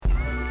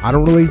I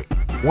don't really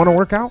want to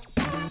work out,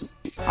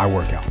 I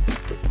work out.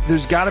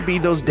 There's got to be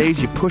those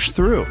days you push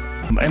through,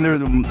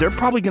 and they're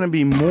probably going to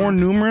be more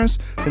numerous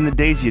than the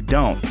days you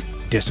don't.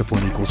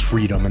 Discipline equals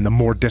freedom, and the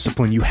more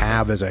discipline you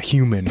have as a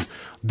human,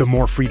 the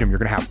more freedom you're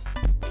going to have.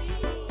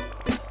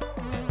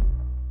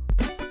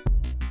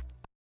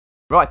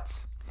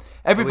 Right,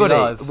 everybody.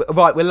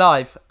 We're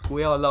live.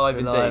 We are live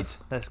indeed. Live.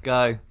 Let's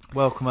go.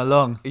 Welcome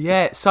along.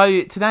 Yeah.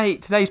 So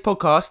today's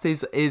podcast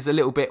is a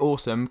little bit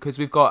awesome because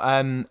we've got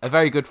a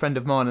very good friend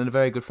of mine and a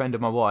very good friend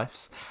of my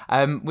wife's,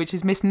 which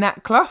is Miss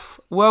Nat Clough.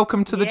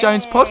 Welcome to the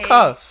Jones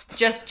Podcast.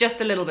 Just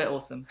a little bit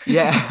awesome.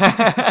 Yeah.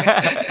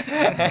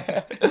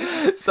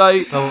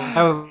 So. Hang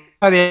on.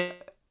 Hang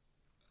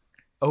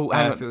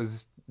If it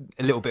was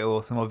a little bit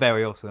awesome or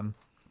very awesome.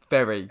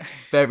 Very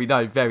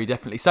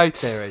definitely. So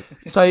Very.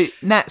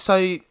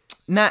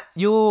 Nat,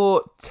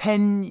 you're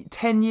 10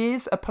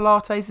 years a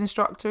Pilates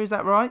instructor, is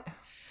that right?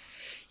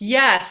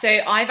 Yeah, so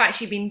I've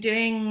actually been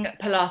doing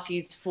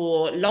Pilates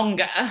for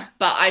longer,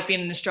 but I've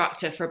been an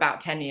instructor for about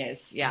 10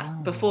 years. Yeah,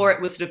 before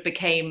it was sort of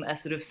became a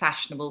sort of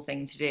fashionable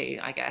thing to do,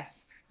 I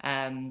guess.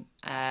 And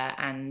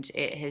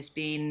it has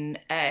been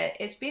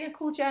it's been a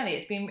cool journey.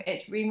 It's been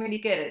really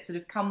good. It's sort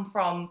of come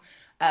from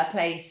a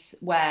place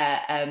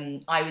where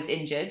I was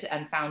injured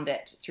and found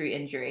it through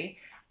injury,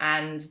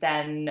 and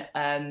then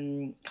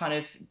kind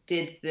of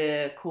did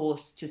the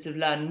course to sort of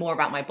learn more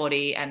about my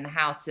body and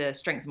how to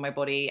strengthen my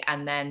body,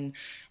 and then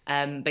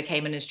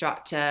became an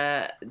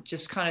instructor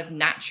just kind of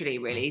naturally,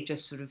 really,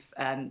 just sort of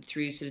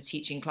through sort of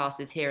teaching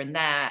classes here and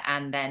there,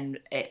 and then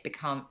it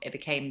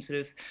became sort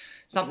of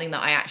something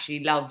that I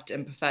actually loved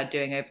and preferred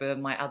doing over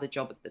my other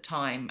job at the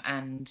time,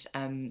 and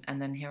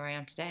then here I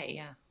am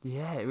today.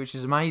 Yeah, which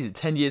is amazing.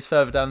 10 years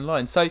further down the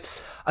line. So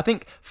I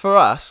think for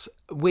us,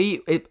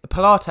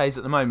 Pilates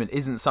at the moment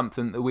isn't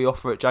something that we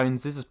offer at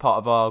Jones's as part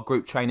of our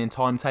group training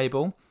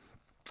timetable.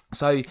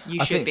 So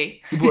You should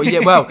be.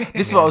 Well,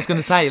 this is what I was going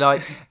to say.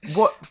 Like,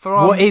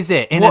 What is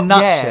it in a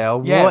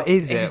nutshell? Yeah. What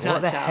is In a it?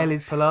 What the nutshell. hell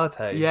is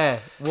Pilates? Yeah,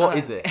 what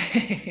is it?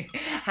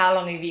 How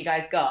long have you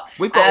guys got?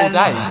 We've got all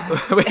day.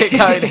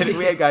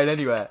 we ain't going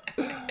anywhere.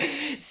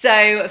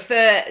 So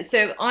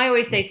I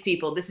always say to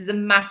people, this is a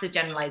massive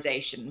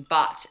generalization,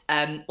 but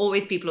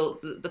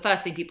the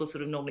first thing people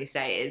sort of normally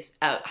say is,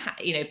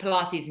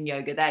 Pilates and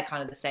yoga, they're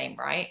kind of the same,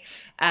 right?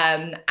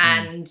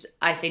 And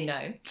I say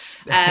no.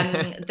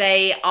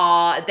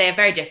 They're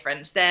very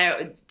different.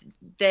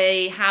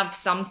 They have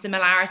some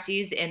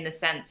similarities in the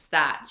sense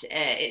that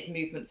it's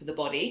movement for the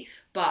body,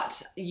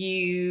 but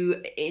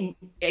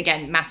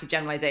again, massive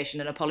generalization,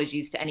 and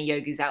apologies to any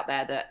yogis out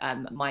there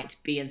that might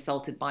be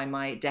insulted by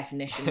my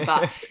definition,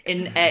 but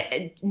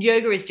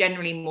yoga is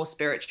generally more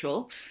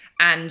spiritual,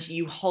 and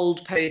you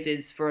hold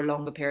poses for a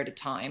longer period of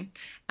time.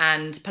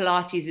 And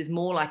Pilates is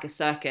more like a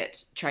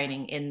circuit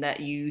training in that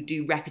you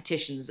do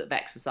repetitions of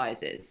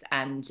exercises,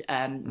 and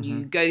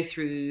you go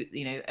through,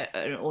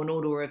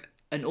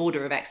 an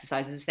order of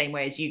exercises the same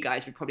way as you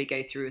guys would probably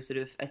go through a sort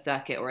of a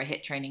circuit or a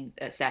HIIT training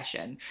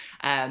session,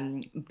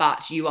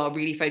 but you are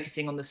really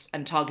focusing on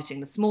and targeting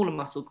the smaller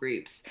muscle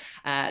groups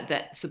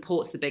that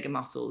supports the bigger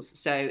muscles,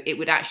 so it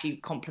would actually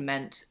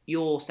complement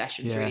your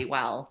sessions really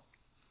well.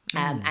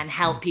 And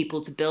help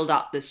people to build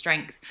up the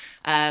strength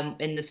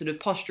in the sort of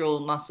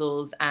postural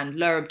muscles and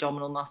lower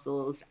abdominal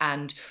muscles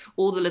and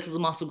all the little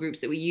muscle groups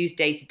that we use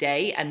day to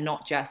day, and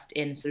not just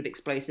in sort of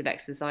explosive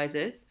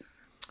exercises.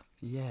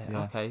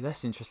 Yeah. Okay,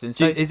 that's interesting.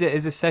 So Is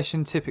a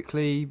session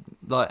typically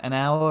like an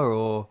hour,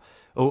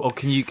 or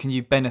can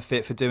you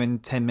benefit for doing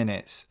 10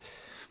 minutes?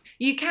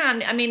 You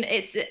can. I mean,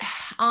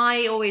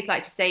 I always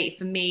like to say,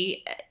 for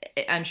me,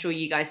 I'm sure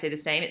you guys say the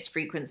same, it's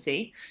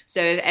frequency. So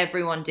if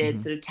everyone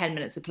did sort of 10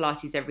 minutes of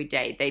Pilates every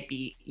day, they'd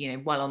be,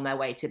 well on their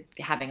way to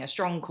having a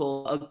strong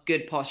core, a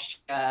good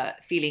posture,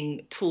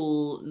 feeling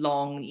tall,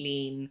 long,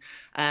 lean,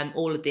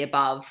 all of the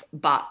above.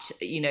 But,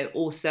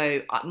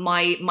 also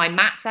my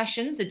mat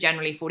sessions are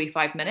generally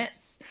 45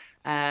 minutes.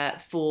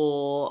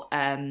 For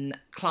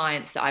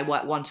clients that I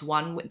work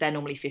one-to-one, they're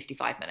normally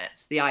 55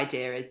 minutes. The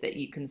idea is that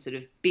you can sort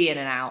of be in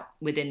and out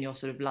within your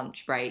sort of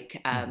lunch break,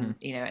 and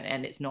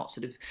it's not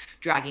sort of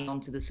dragging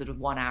on to the sort of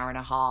 1 hour and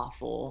a half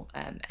or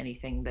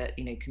anything that,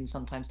 can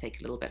sometimes take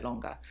a little bit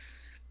longer.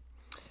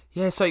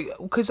 Yeah, so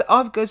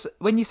because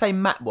when you say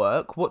mat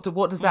work, what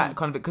does that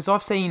kind of, because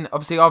I've seen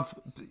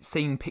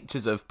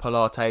pictures of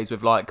Pilates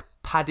with like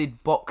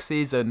padded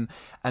boxes and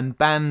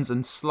bands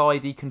and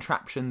slidey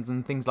contraptions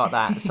and things like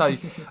that. So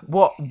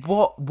what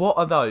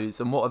are those,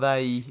 and what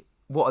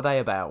are they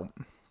about?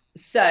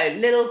 So,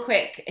 little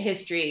quick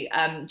history.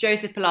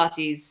 Joseph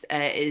Pilates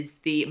is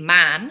the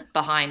man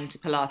behind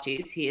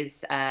Pilates. He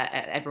is,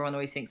 everyone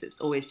always thinks it's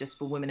always just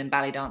for women and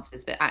ballet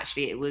dancers, but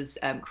actually it was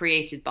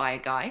created by a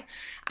guy.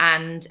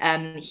 And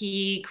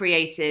he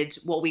created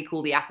what we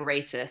call the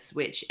apparatus,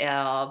 which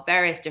are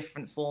various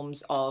different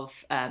forms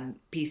of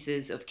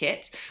pieces of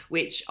kit,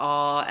 which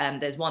are,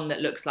 there's one that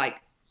looks like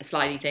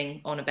slidey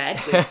thing on a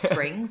bed with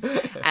springs,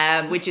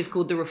 which is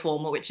called the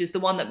Reformer, which is the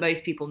one that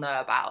most people know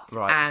about.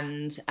 Right.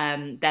 And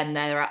then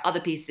there are other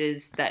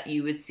pieces that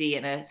you would see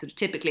in a sort of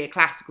typically a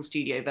classical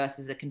studio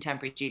versus a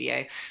contemporary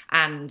studio.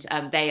 And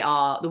they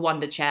are the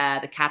Wonder Chair,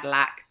 the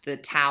Cadillac, the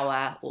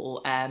Tower,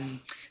 or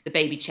the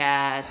Baby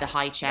Chair, the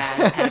High Chair,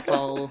 the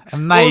Pedipole.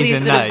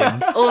 Amazing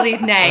names. All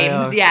these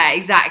names, yeah,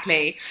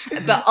 exactly.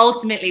 But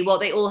ultimately, what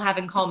they all have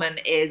in common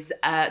is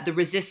the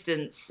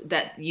resistance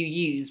that you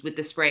use with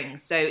the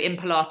springs. So in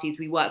Pilates,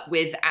 we work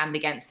with and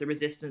against the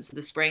resistance of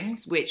the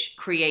springs, which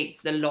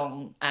creates the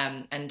long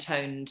and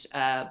toned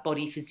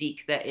body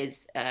physique that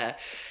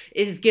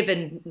is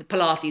given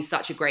Pilates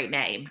such a great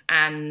name.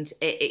 And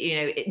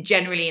it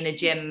generally in a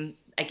gym,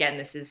 again,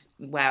 this is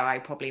where I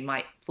probably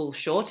might fall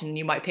short, and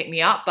you might pick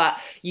me up. But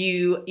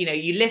you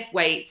lift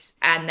weights,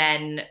 and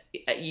then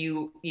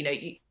you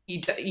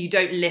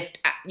don't lift.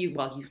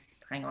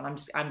 Hang on,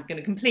 I'm going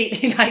to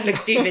completely look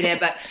stupid here,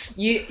 but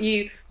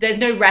there's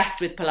no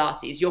rest with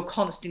Pilates. You're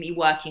constantly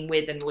working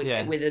with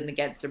and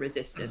against the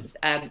resistance.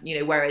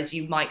 Whereas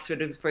you might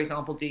sort of, for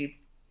example, do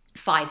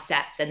 5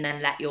 sets and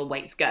then let your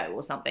weights go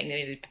or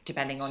something,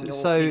 depending on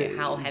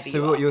how heavy.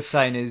 So what you're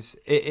saying is,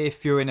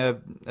 if you're in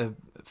a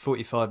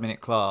 45-minute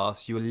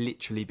class, you'll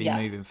literally be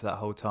moving for that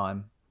whole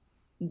time.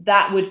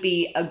 That would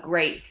be a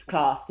great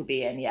class to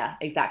be in. Yeah,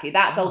 exactly.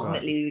 That's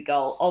ultimately the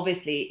goal.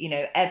 Obviously,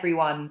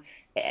 everyone.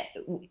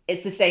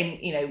 It's the same.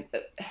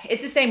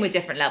 It's the same with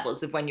different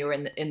levels of when you're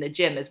in the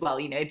gym as well.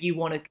 If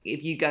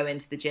you go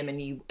into the gym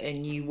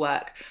and you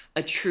work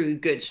a true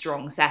good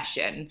strong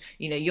session,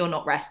 you're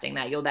not resting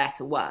there. You're there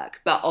to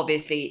work. But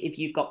obviously, if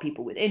you've got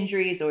people with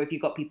injuries, or if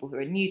you've got people who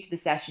are new to the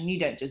session, you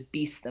don't just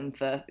beast them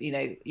for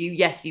you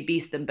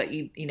beast them, but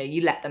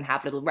you let them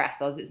have little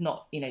rests. As it's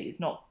not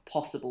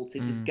possible to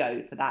just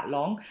go for that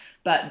long.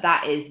 But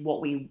that is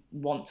what we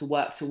want to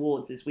work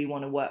towards. Is we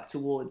want to work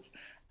towards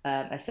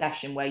a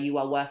session where you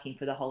are working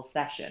for the whole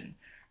session,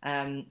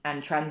 and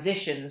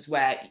transitions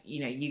where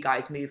you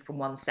guys move from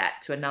one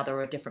set to another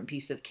or a different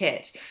piece of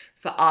kit.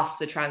 For us,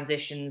 the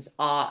transitions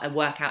are a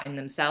workout in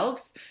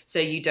themselves, so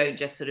you don't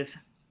just sort of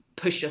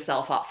push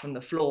yourself up from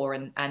the floor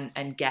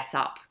and get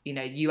up.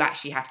 You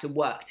actually have to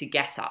work to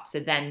get up.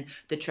 So then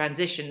the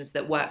transitions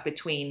that work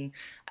between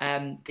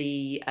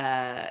the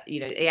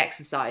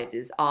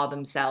exercises are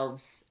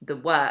themselves the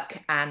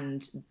work,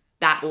 and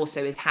that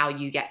also is how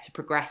you get to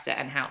progress it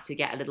and how to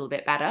get a little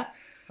bit better.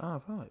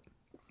 Oh, right.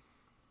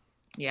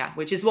 Yeah,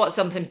 which is what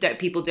sometimes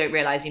people don't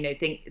realize,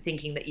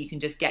 thinking that you can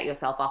just get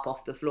yourself up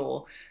off the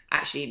floor.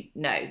 Actually,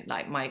 no,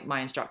 like my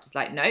instructor's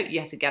like, no,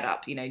 you have to get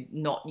up,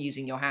 not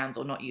using your hands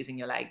or not using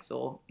your legs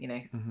or,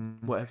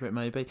 whatever it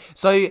may be.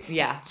 So,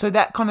 yeah. So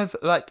that kind of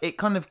it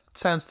kind of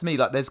sounds to me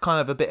like there's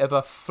kind of a bit of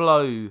a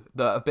flow to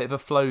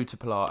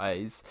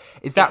Pilates.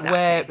 Is that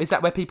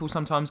where people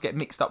sometimes get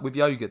mixed up with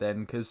yoga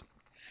then? Because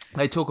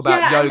they talk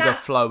about yoga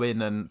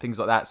flowing and things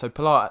like that. So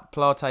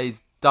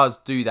Pilates does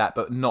do that,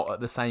 but not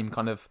at the same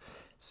kind of,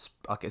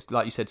 I guess,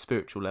 like you said,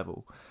 spiritual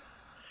level.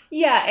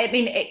 Yeah, I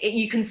mean,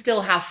 you can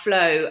still have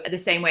flow the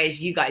same way as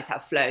you guys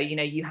have flow.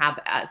 You have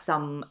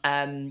some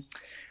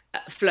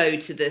flow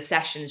to the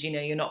sessions.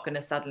 You're not going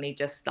to suddenly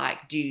just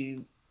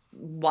do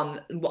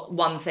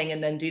one thing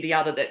and then do the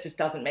other. That just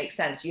doesn't make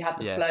sense. You have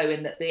the flow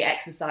in that the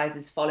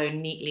exercises follow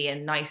neatly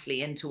and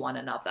nicely into one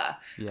another,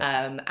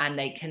 and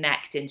they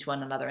connect into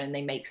one another and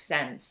they make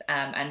sense.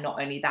 And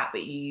not only that,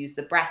 but you use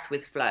the breath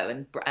with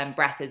flow, and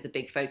breath is a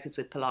big focus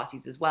with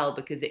Pilates as well,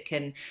 because it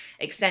can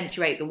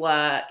accentuate the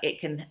work, it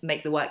can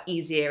make the work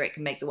easier, it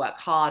can make the work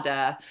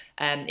harder.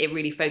 It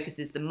really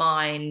focuses the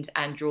mind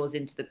and draws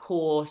into the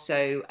core.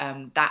 So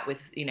that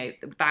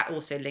that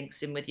also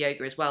links in with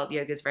yoga as well.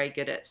 Yoga is very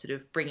good at sort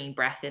of bringing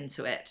breath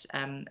into it,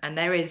 and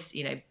there is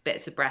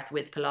bits of breath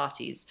with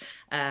Pilates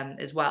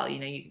as well.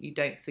 You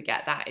don't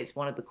forget that is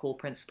one of the core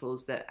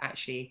principles that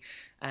actually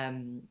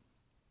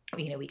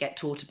we get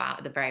taught about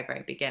at the very,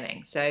 very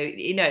beginning. So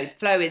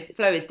flow is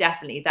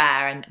definitely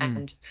there,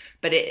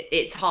 but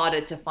it's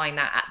harder to find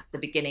that at the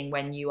beginning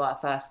when you are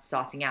first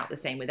starting out. The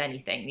same with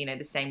anything,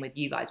 the same with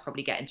you guys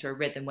probably get into a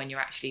rhythm when you're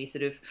actually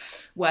sort of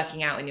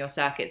working out in your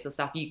circuits or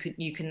stuff. You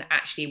can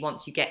actually,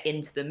 once you get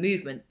into the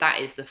movement, that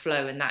is the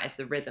flow and that is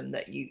the rhythm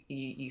that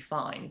you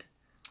find.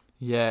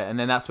 Yeah, and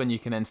then that's when you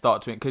can then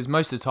start to, because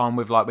most of the time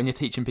with when you're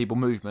teaching people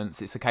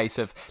movements, it's a case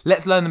of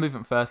let's learn the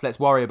movement first, let's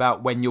worry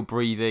about when you're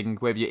breathing,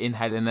 whether you're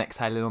inhaling and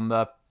exhaling on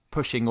the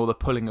pushing or the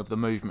pulling of the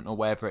movement or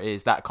whatever it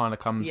is. That kind of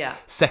comes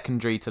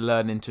secondary to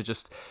learning to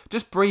just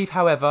breathe,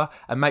 however,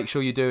 and make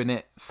sure you're doing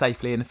it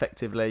safely and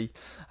effectively,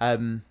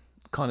 kind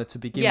of to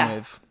begin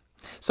with.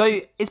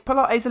 So is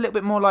Pilates a little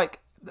bit more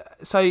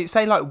so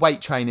say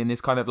weight training is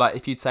kind of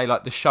if you'd say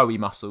the showy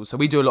muscles. So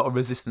we do a lot of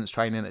resistance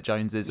training at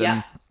Jones's,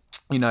 and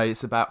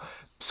it's about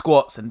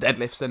squats and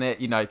deadlifts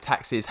and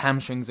taxes,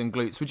 hamstrings and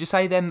glutes. Would you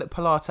say then that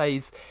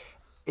Pilates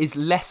is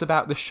less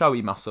about the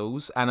showy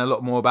muscles and a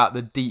lot more about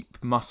the deep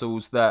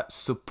muscles that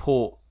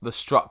support the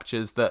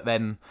structures that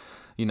then,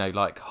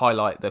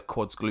 highlight the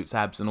quads, glutes,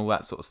 abs and all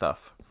that sort of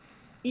stuff?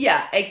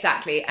 Yeah,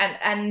 exactly.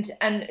 And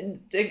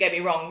don't get me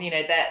wrong,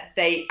 that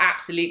they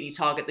absolutely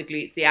target the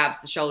glutes, the abs,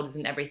 the shoulders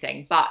and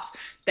everything, but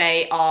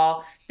they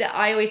are that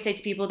I always say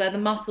to people, they're the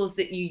muscles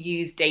that you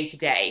use day to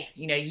day.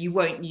 You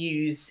won't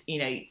use,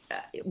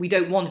 we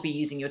don't want to be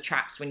using your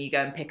traps when you go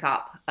and pick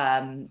up,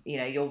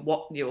 your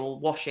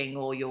washing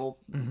or your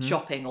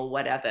shopping or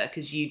whatever,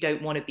 because you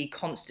don't want to be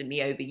constantly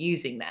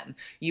overusing them.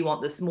 You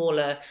want the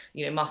smaller,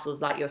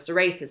 muscles like your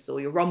serratus or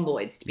your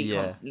rhomboids to be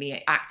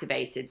constantly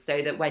activated,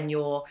 so that when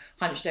you're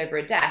hunched over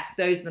a desk,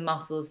 those are the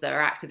muscles that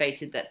are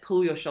activated that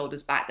pull your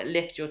shoulders back, that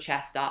lift your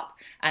chest up,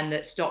 and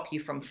that stop you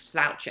from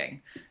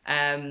slouching.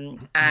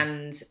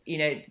 And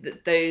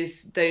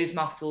those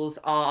muscles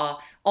are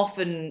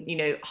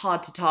often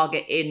hard to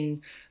target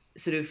in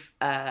sort of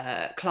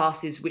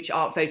classes which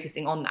aren't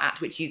focusing on that,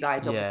 which you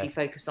guys obviously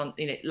focus on,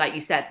 like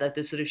you said,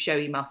 the sort of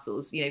showy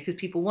muscles, because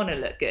people want to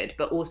look good,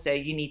 but also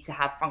you need to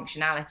have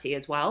functionality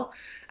as well.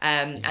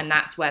 And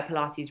that's where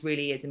Pilates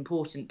really is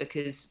important,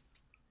 because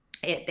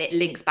it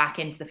links back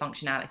into the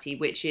functionality,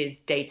 which is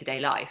day-to-day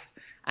life.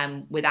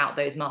 And without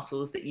those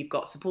muscles that you've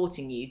got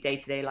supporting you,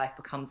 day-to-day life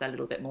becomes a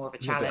little bit more of a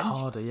challenge. A bit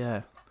harder,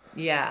 yeah.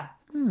 Yeah.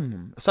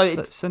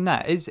 So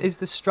Nat, is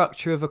the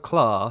structure of a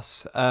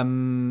class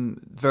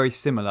very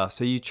similar?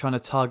 So you trying to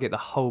target the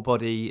whole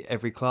body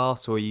every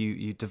class, or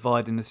you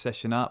dividing the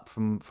session up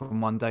from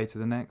one day to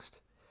the next?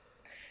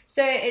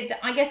 So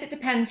I guess it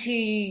depends who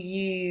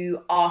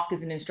you ask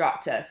as an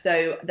instructor.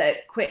 So there's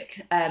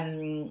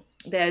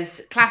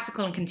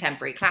classical and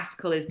contemporary.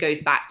 Classical goes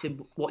back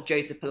to what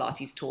Joseph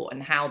Pilates taught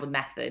and how the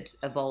method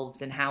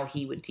evolves and how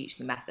he would teach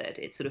the method.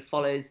 It sort of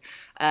follows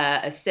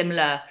a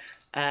similar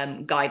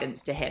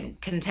guidance to him.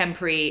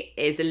 Contemporary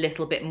is a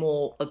little bit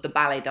more of the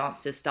ballet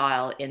dancer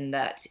style, in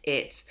that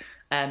it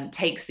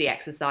takes the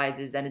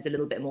exercises and is a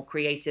little bit more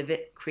creative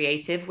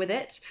with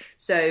it.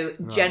 So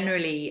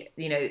generally,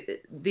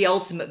 the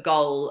ultimate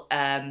goal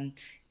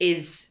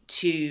is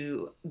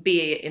to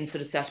be in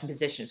sort of certain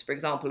positions. For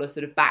example, a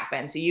sort of back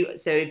bend.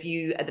 So if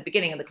you at the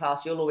beginning of the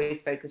class, you'll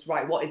always focus,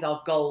 right, what is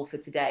our goal for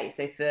today?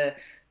 So for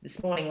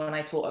this morning when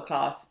I taught a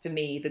class, for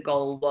me, the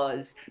goal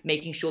was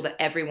making sure that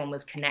everyone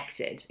was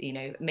connected,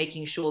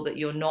 making sure that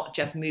you're not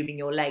just moving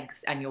your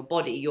legs and your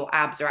body, your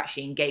abs are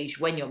actually engaged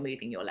when you're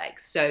moving your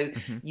legs. So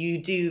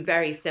you do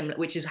very similar,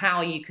 which is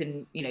how you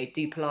can,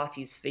 do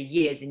Pilates for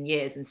years and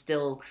years and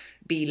still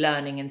be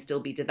learning and still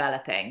be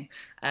developing.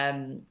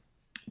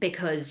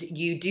 Because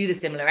you do the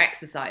similar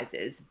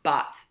exercises,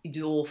 but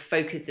your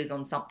focus is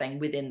on something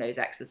within those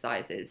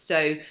exercises.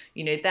 So,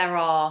 there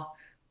are,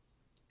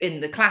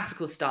 in the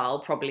classical style,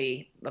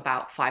 probably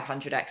about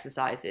 500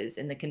 exercises.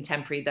 In the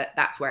contemporary,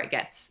 that's where it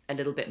gets a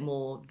little bit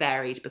more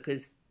varied,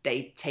 because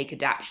they take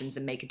adaptations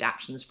and make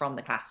adaptations from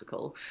the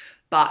classical.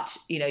 But,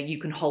 you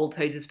can hold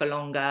poses for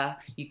longer.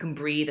 You can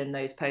breathe in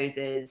those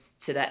poses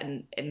to that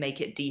and make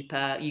it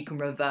deeper. You can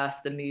reverse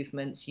the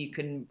movements. You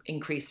can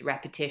increase the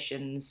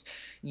repetitions.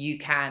 You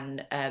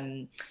can,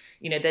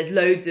 there's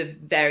loads of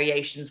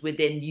variations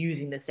within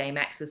using the same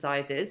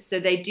exercises.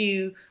 So they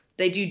do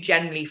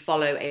generally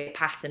follow a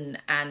pattern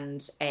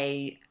and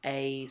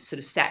a sort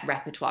of set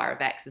repertoire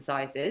of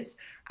exercises.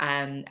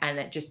 And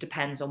it just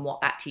depends on what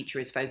that teacher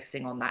is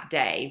focusing on that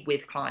day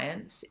with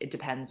clients. It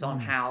depends on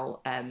how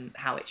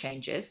it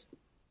changes.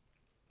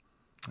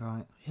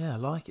 Right. Yeah, I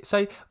like it.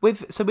 So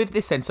with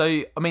this then,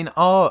 I mean,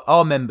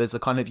 our members are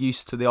kind of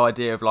used to the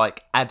idea of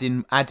like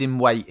adding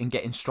weight and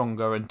getting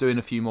stronger and doing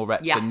a few more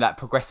reps and that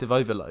progressive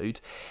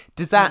overload.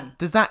 Does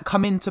that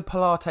come into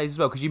Pilates as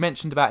well? Because you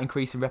mentioned about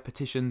increasing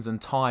repetitions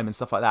and time and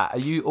stuff like that. Are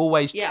you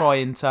always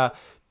trying to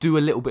do a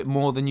little bit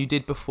more than you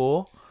did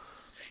before?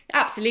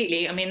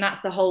 Absolutely. I mean,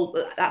 that's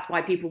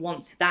why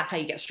people that's how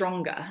you get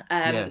stronger.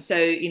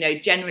 So,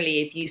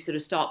 generally, if you sort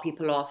of start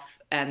people off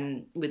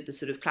with the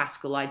sort of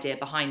classical idea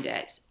behind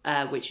it,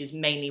 which is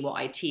mainly what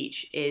I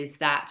teach, is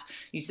that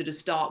you sort of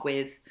start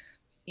with,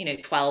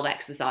 12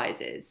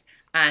 exercises.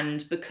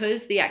 And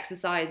because the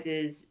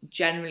exercises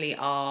generally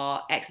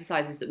are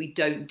exercises that we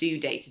don't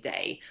do day to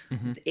day,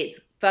 it's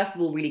first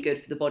of all really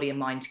good for the body and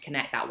mind to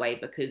connect that way,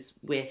 because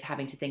we're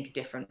having to think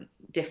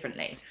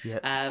differently,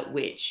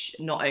 which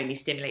not only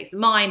stimulates the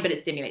mind, but it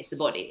stimulates the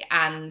body.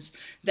 And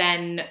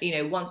then,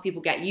 once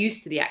people get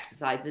used to the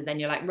exercises, then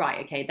you're like,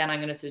 right, okay, then I'm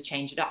going to sort of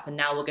change it up. And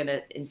now we're going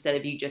to, instead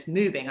of you just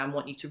moving, I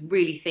want you to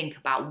really think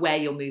about where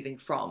you're moving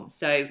from.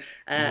 So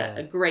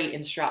a great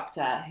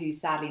instructor, who's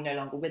sadly no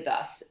longer with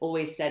us,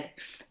 always said,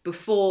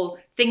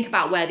 think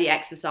about where the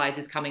exercise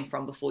is coming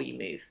from before you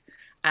move.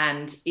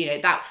 And,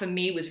 that for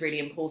me was really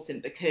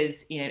important,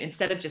 because,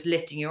 instead of just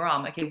lifting your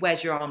arm, okay,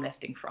 where's your arm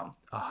lifting from?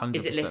 100%.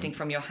 Is it lifting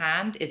from your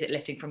hand? Is it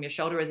lifting from your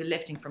shoulder? Or is it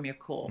lifting from your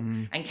core?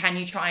 And can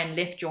you try and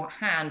lift your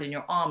hand and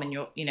your arm and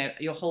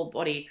your whole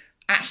body,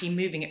 actually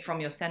moving it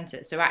from your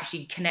center? So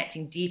actually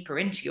connecting deeper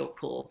into your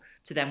core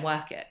to then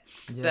work it.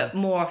 But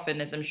more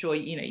often, as I'm sure,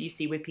 you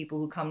see with people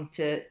who come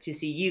to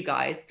see you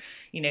guys,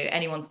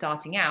 anyone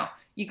starting out,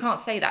 You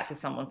can't say that to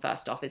someone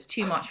first off. It's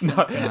too much for them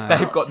to think about.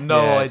 They've got no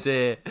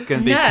idea. It's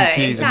going to be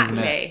confusing, exactly.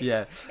 isn't it?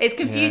 Yeah. It's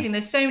confusing.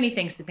 There's so many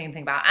things to think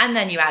about. And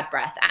then you add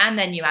breath, and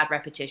then you add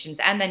repetitions,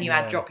 and then you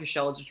add drop your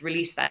shoulders,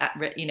 release that,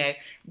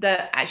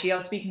 actually I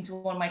was speaking to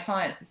one of my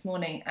clients this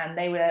morning, and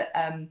they were,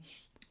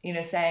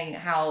 saying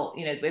how,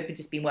 we've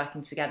just been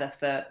working together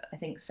for, I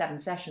think, 7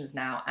 sessions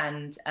now.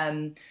 And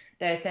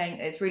they're saying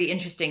it's really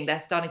interesting.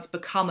 They're starting to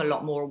become a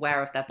lot more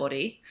aware of their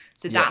body.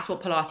 So that's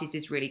what Pilates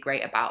is really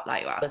great about.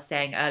 Like I was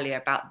saying earlier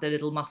about the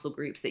little muscle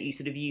groups that you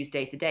sort of use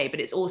day to day,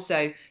 but it's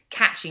also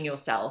catching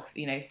yourself,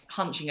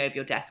 hunching over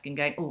your desk and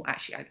going, oh,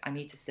 actually, I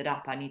need to sit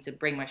up. I need to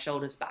bring my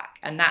shoulders back.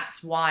 And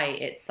that's why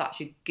it's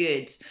such a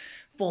good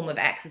form of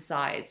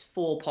exercise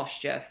for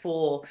posture,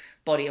 for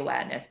body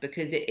awareness,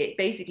 because it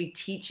basically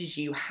teaches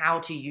you how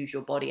to use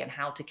your body and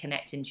how to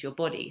connect into your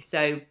body.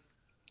 So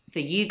for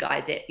you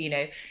guys,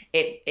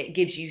 it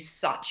gives you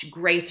such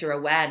greater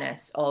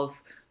awareness of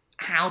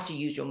how to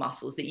use your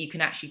muscles that you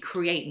can actually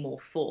create more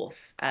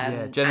force.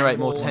 Generate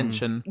more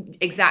tension.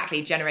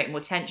 Exactly, generate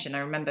more tension. I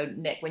remember,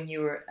 Nick, when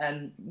you were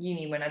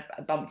uni, when I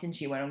bumped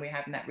into you when we were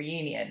having that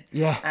reunion.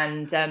 Yeah.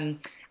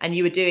 And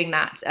you were doing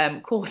that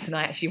course, and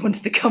I actually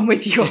wanted to come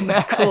with you on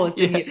that course.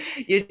 And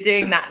you're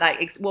doing that,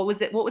 like, what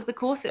was it? What was the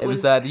course? It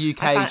was the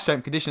UK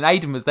strength conditioning.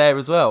 Aidan was there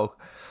as well.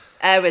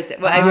 Was it?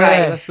 Well,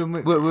 right. That's when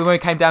we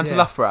came down to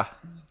Loughborough.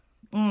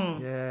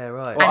 Yeah,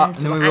 right. And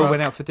then we all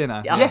went out for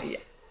dinner.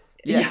 Yes.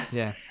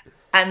 Yeah.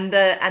 And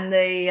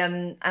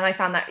I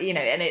found that,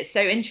 and it's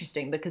so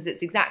interesting because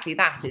it's exactly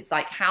that. It's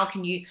like, how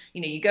can you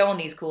go on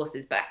these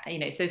courses, but,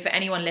 so for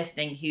anyone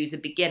listening who's a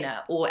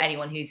beginner or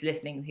anyone who's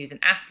listening who's an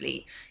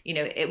athlete,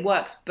 it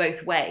works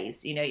both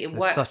ways. It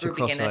works such for a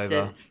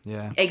beginner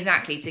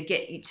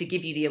to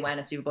give you the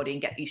awareness of your body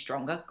and get you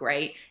stronger.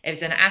 Great. If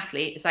it's an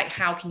athlete, it's like,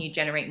 how can you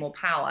generate more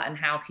power and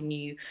how can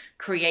you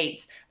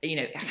create,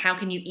 how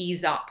can you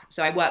ease up?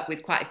 So I work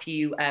with quite a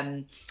few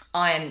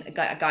iron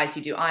guys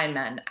who do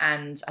Ironman,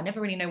 and I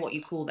never really know what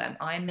you call them.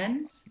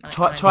 Ironmans?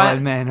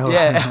 Ironman,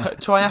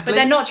 triathletes. But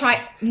they're not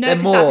because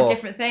that's a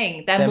different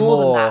thing. They're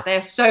more than that.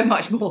 They're so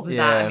much more than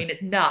that. I mean,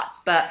 it's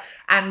nuts.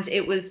 And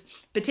it was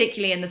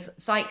particularly in the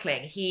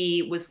cycling,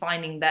 he was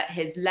finding that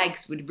his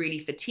legs would really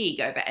fatigue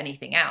over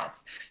anything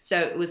else. So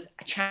it was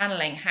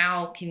channeling,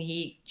 how can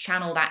he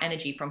channel that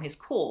energy from his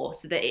core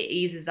so that it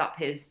eases up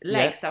his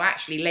legs. So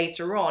actually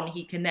later on,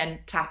 he can then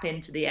tap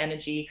into the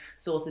energy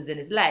sources in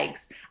his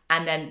legs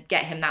and then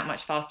get him that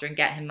much faster and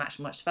get him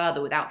much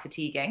further without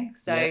fatiguing.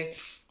 So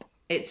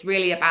it's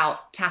really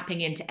about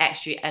tapping into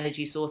extra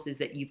energy sources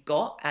that you've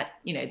got at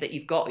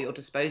your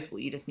disposal.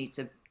 You just need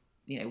to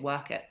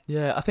work it.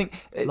 Yeah, I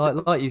think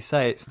like you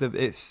say,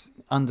 it's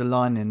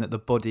underlining that the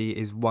body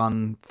is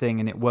one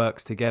thing and it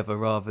works together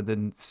rather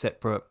than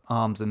separate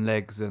arms and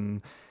legs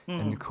and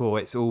the core.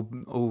 It's all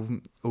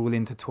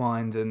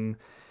intertwined and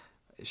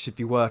it should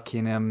be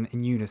working in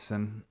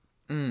unison.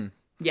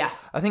 Yeah,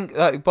 I think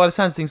by the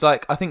sounds of things, I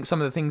think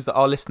some of the things that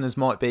our listeners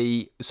might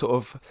be sort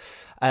of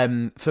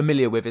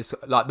familiar with is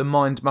like the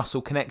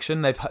mind-muscle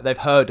connection. They've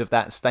heard of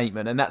that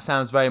statement, and that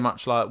sounds very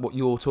much like what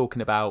you're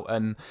talking about.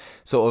 And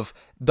sort of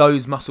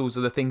those muscles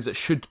are the things that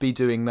should be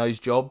doing those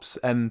jobs.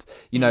 And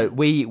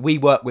we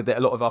work with it,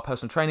 a lot of our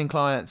personal training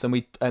clients,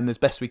 and as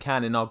best we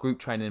can in our group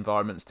training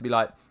environments to be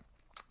like,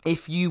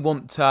 if you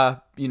want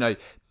to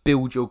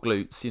build your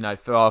glutes,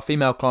 for our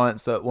female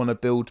clients that want to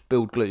build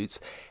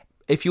glutes.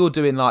 If you're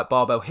doing like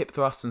barbell hip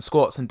thrusts and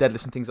squats and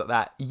deadlifts and things like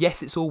that,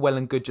 yes, it's all well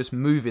and good just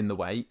moving the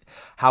weight.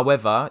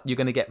 However, you're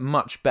going to get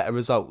much better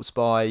results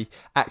by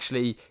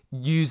actually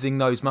using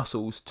those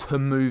muscles to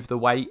move the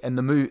weight, and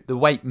the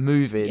weight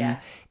moving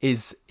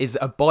is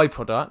a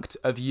byproduct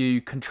of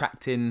you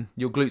contracting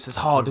your glutes as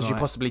hard as you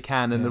possibly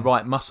can in the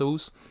right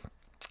muscles.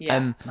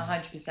 Yeah,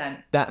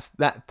 100%.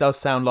 That does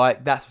sound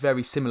like that's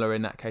very similar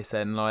in that case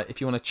then. Like,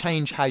 if you want to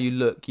change how you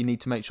look, you need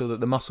to make sure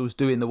that the muscles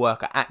doing the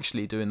work are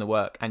actually doing the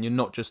work and you're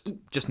not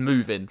just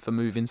moving for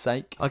moving's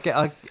sake.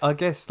 I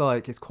guess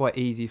like it's quite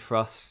easy for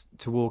us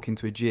to walk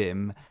into a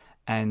gym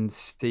and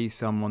see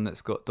someone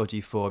that's got dodgy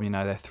form,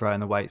 they're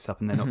throwing the weights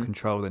up and they're not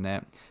controlling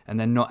it and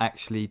they're not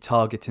actually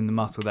targeting the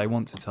muscle they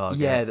want to target.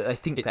 Yeah, I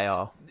think they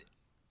are.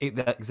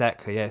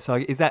 Exactly, yeah. So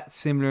is that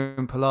similar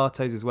in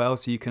Pilates as well?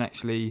 So you can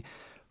actually...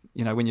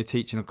 when you're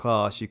teaching a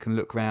class, you can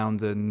look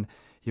around and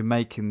you're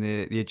making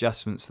the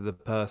adjustments to the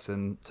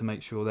person to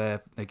make sure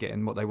they're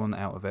getting what they want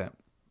out of it.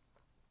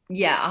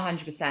 Yeah,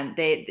 100%.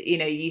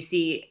 You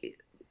see,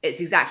 it's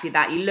exactly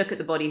that. You look at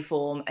the body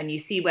form and you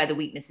see where the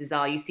weaknesses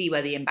are, you see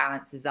where the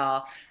imbalances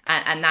are,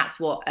 and that's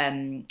what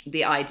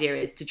the idea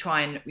is, to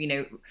try and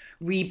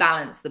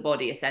rebalance the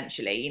body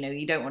essentially.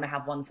 You don't want to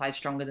have one side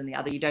stronger than the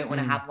other. You don't want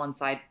to have one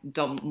side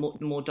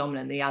more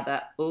dominant than the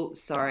other. Oh,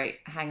 sorry.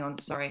 Hang on.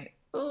 Sorry.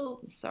 Oh,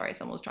 sorry,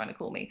 someone was trying to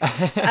call me.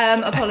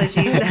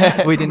 Apologies.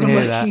 We didn't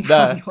hear that.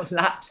 From your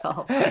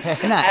laptop.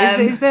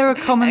 Is there a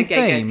common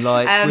theme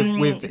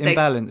with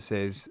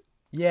imbalances?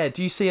 Yeah,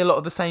 do you see a lot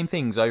of the same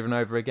things over and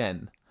over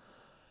again?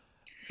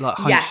 Like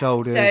hunch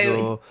shoulders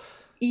or...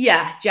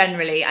 Yeah,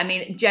 generally. I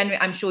mean, generally,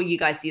 I'm sure you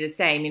guys see the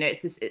same. You know, it's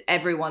this.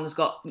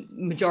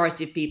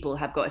 Majority of people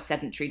have got a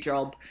sedentary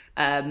job.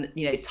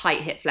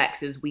 Tight hip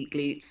flexors, weak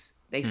glutes.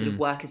 They sort of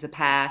work as a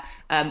pair.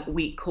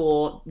 Weak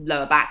core,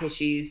 lower back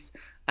issues.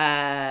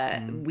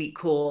 Weak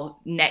core,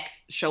 neck,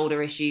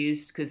 shoulder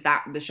issues, because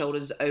the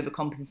shoulders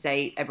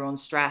overcompensate.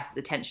 Everyone's stressed,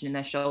 the tension in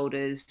their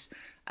shoulders.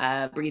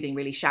 Breathing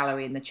really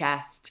shallowy in the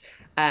chest.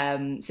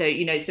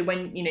 So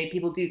when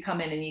people do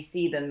come in and you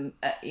see them,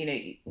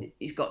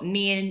 you've got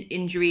knee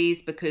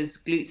injuries because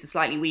glutes are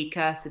slightly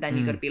weaker. So then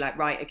you've got to be like,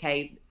 right,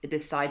 okay,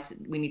 this side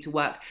we need to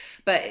work.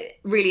 But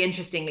really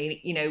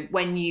interestingly,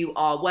 when you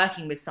are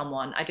working with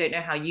someone, I don't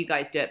know how you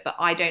guys do it, but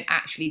I don't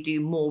actually do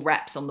more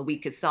reps on the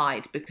weaker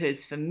side,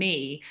 because for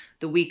me,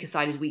 the weaker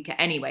side is weaker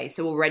anyway.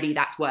 So already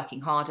that's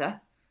working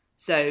harder.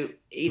 So,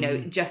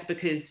 just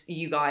because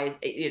you guys,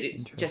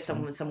 just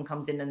someone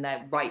comes in and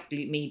their right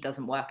glute med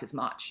doesn't work as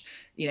much,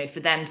 for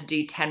them to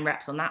do 10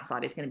 reps on that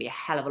side, it's going to be a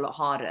hell of a lot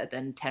harder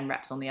than 10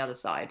 reps on the other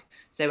side.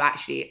 So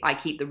actually, I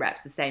keep the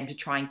reps the same to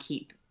try and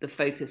keep the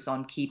focus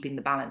on keeping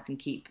the balance and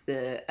keep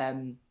the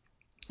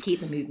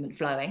movement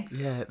flowing.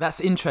 Yeah, that's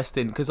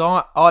interesting, because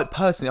I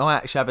personally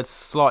actually have a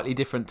slightly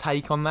different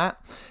take on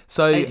that.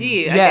 So do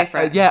you? Yeah, okay, for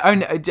it. yeah.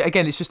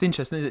 Again, it's just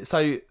interesting, isn't it?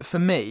 So for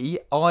me,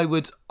 I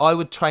would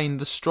train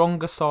the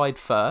stronger side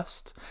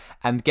first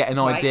and get an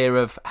idea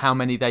of how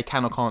many they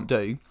can or can't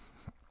do,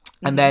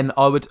 and then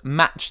I would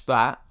match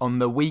that on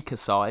the weaker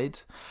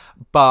side,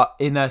 but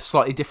in a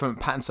slightly different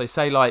pattern. So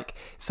say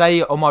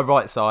on my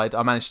right side,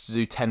 I managed to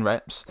do 10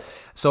 reps.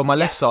 So on my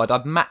left side,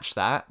 I'd match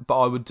that, but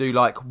I would do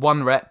like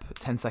 1 rep,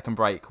 10-second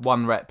break,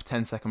 1 rep,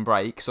 10-second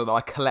break, so that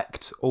I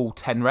collect all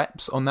 10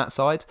 reps on that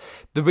side.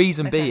 The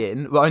reason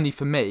being, well, only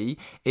for me,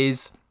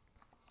 is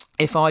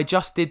if I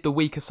just did the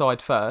weaker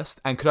side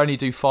first and could only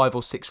do 5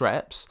 or 6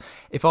 reps,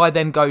 if I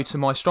then go to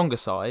my stronger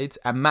side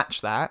and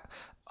match that,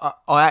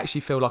 I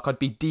actually feel like I'd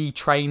be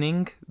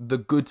detraining the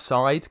good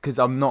side because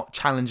I'm not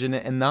challenging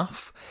it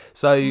enough.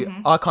 So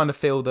I kind of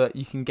feel that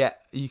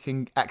you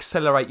can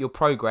accelerate your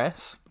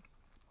progress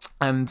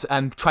and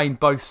train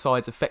both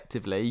sides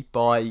effectively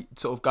by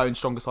sort of going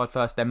stronger side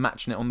first, then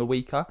matching it on the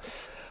weaker.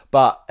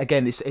 But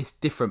again, it's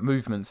different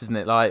movements, isn't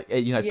it? Like,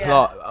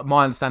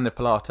 my understanding of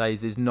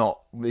Pilates is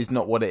not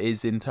what it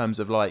is in terms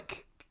of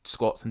like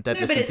squats and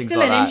deadlifts. No, but and it's things still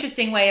like an that.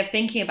 interesting way of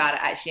thinking about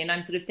it, actually. And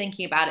I'm sort of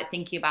thinking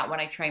about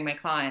when I train my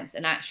clients,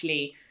 and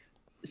actually,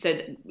 so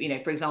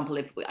that, for example,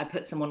 if I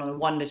put someone on a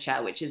Wonder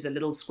Chair, which is a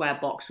little square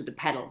box with a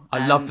pedal.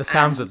 I love the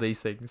sounds of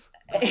these things.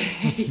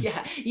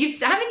 Yeah, haven't you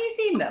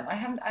seen them? I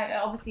haven't. I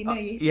obviously know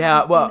you.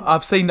 Yeah, well,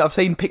 I've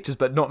seen pictures,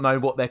 but not know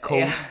what they're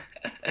called.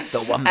 Yeah.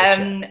 The Wonder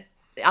Chair.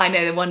 I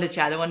know the Wonder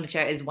Chair. The Wonder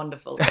Chair is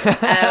wonderful.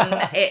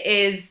 It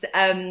is,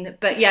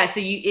 but yeah.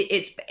 So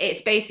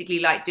it's basically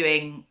like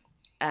doing.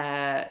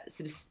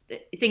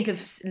 Think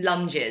of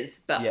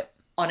lunges, but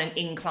on an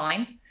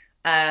incline.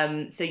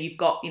 So you've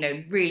got,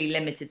 really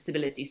limited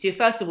stability. So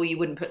first of all, you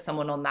wouldn't put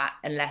someone on that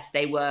unless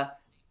they were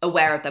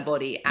aware of their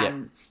body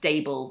and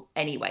stable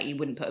anyway. You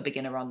wouldn't put a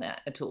beginner on there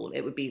at all.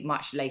 It would be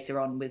much later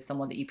on with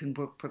someone that you've been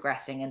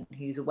progressing and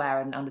who's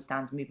aware and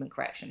understands movement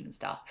correction and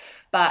stuff.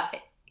 But,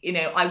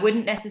 I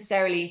wouldn't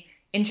necessarily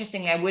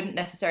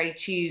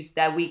choose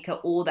their weaker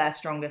or their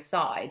stronger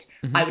side.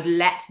 I would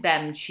let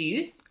them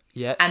choose.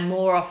 Yeah. And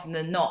more often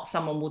than not,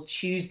 someone will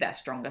choose their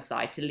stronger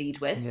side to lead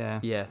with.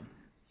 Yeah.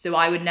 So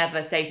I would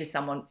never say to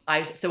someone,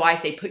 I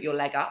say, put your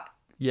leg up.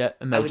 Yeah,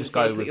 and they'll just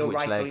go with your which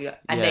right leg.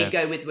 And they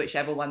go with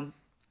whichever one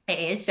it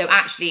is. So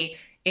actually,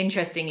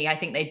 interestingly, I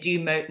think they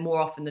do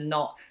more often than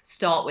not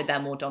start with their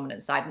more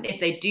dominant side. And if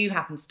they do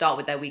happen to start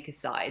with their weaker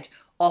side,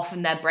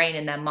 often their brain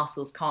and their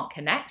muscles can't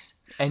connect.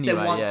 Anyway,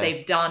 so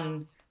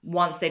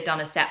once they've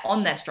done a set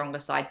on their stronger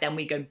side, then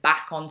we go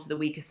back onto the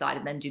weaker side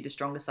and then do the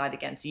stronger side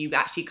again. So you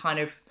actually kind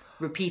of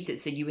repeat it,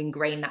 so you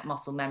ingrain that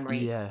muscle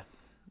memory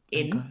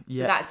in. Okay.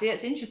 Yeah. So that's it.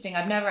 It's interesting.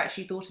 I've never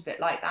actually thought of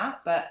it like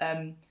that, but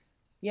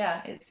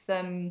it's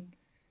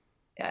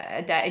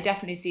I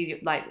definitely see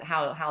like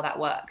how that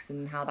works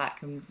and how that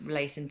can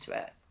relate into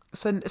it.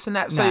 So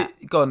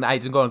go on,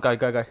 Aidan, go on,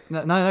 go.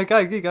 No, go,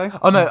 you go.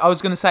 Oh no, I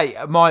was going to say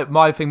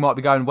my thing might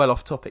be going well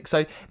off topic.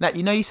 So now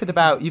you said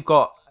about you've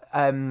got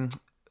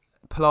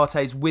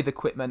Pilates with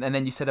equipment, and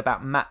then you said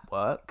about mat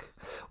work.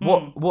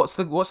 What's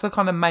the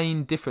kind of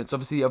main difference?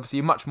 Obviously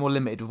you're much more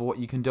limited with what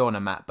you can do on a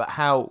mat, but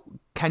how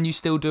can you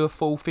still do a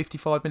full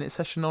 55-minute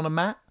session on a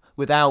mat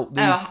without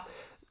these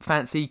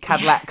fancy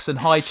Cadillacs and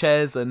high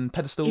chairs and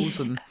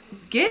pedestals and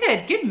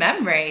good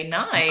memory,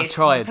 nice. I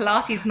tried.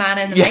 Pilates man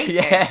in the making.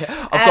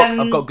 Yeah,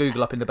 I've got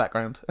Google up in the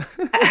background.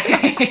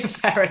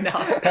 Fair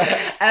enough.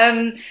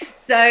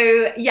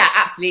 So yeah,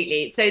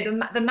 absolutely. So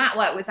the mat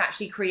work was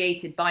actually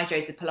created by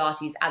Joseph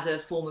Pilates as a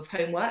form of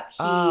homework.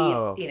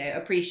 He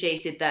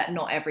appreciated that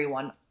not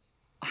everyone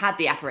had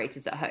the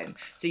apparatus at home.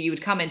 So you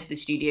would come into the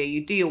studio,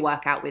 you'd do your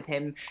workout with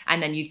him,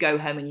 and then you'd go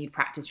home and you'd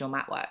practice your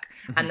mat work.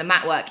 Mm-hmm. And the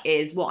mat work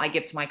is what I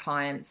give to my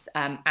clients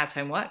as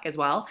homework as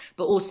well.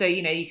 But also,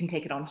 you can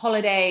take it on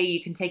holiday,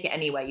 you can take it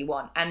anywhere you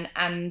want.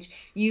 And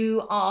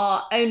you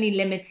are only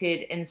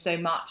limited in so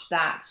much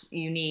that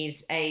you need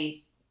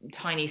a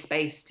tiny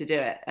space to do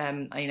it.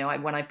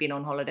 When I've been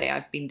on holiday,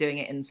 I've been doing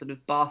it in sort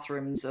of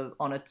bathrooms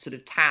on a sort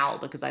of towel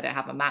because I don't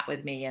have a mat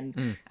with me, and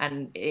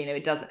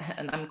it doesn't.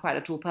 And I'm quite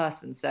a tall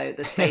person, so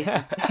the space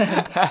is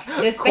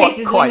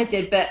is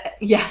limited. But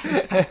yeah,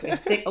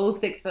 exactly. All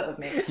 6 foot of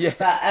me. Yeah.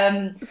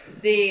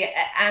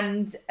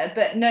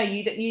 But no,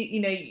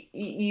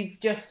 you've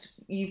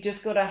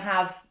just got to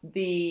have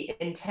the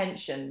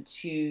intention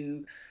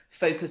to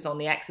focus on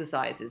the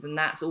exercises, and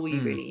that's all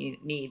you really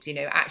need.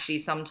 Actually,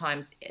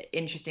 sometimes,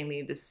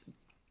 interestingly, this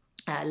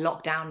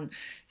lockdown,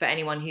 for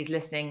anyone who's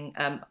listening,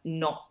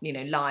 not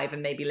live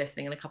and maybe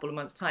listening in a couple of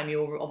months' time,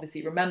 you'll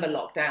obviously remember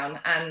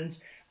lockdown. And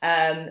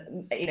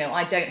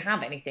I don't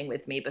have anything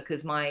with me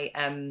because my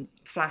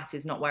flat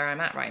is not where I'm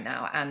at right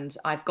now, and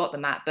I've got the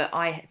mat, but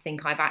I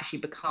think I've actually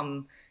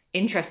become,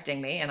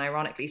 interestingly and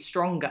ironically,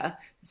 stronger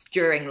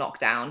during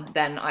lockdown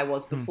than I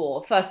was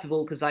before. First of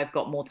all, because I've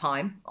got more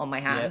time on my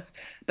hands,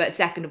 but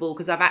second of all,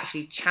 because I've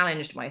actually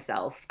challenged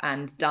myself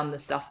and done the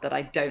stuff that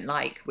I don't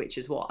like, which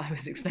is what I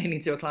was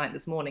explaining to a client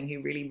this morning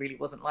who really, really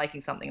wasn't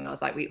liking something. And I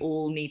was like, we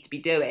all need to be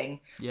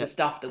doing the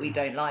stuff that we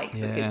don't like,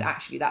 because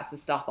actually that's the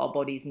stuff our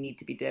bodies need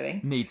to be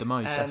doing. Need the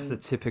most. That's the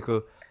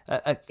typical...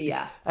 Actually,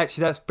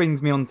 that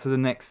brings me on to the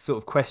next sort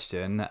of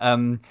question.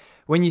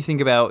 When you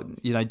think about,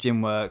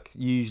 gym work,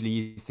 usually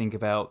you think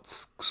about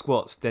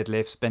squats,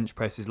 deadlifts, bench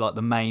presses, like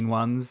the main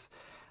ones.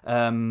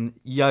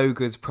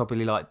 Yoga's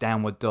probably like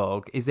downward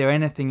dog. Is there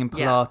anything in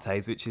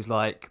Pilates which is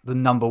like the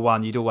number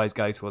one you'd always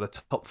go to, or the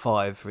top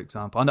 5, for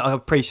example? I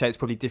appreciate it's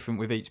probably different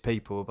with each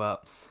people,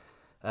 but...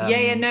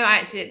 No,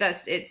 actually,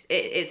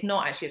 it's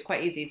not actually. It's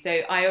quite easy.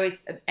 So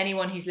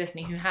anyone who's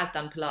listening who has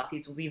done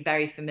Pilates will be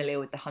very familiar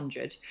with the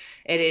 100.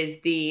 It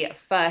is the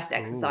first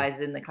exercise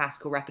in the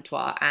classical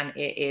repertoire, and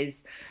it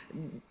is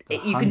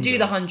you can do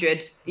the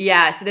 100.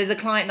 Yeah. So there's a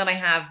client that I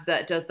have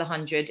that does the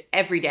 100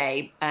 every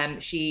day.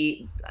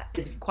 She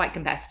is quite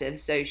competitive,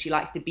 so she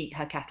likes to beat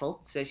her kettle.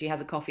 So she has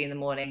a coffee in the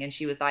morning, and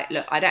she was like,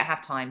 "Look, I don't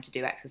have time to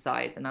do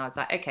exercise." And I was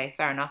like, "Okay,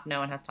 fair enough. No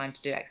one has time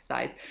to do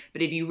exercise.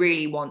 But if you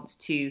really want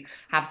to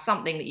have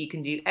something that you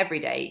can do every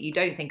day, you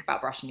don't think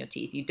about brushing your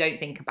teeth, you don't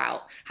think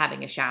about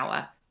having a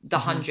shower, the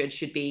 100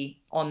 should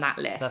be on that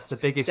list." That's the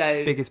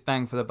biggest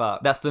bang for the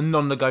buck. That's the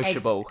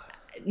non-negotiable.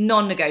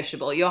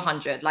 Non-negotiable. Your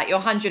 100, like your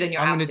 100 and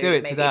your I'm going to do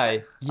it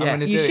today. Yeah, I'm going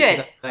to do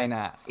it today,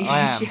 Nat. I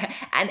am.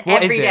 And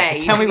what every is it?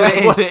 day. Tell me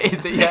what it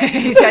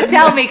is. So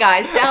tell me,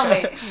 guys. Tell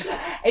me.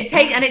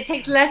 It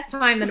takes less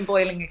time than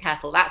boiling a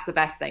kettle. That's the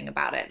best thing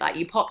about it. Like,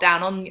 you pop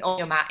down on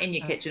your mat in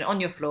your kitchen,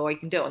 on your floor. You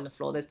can do it on the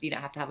floor. You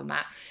don't have to have a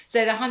mat.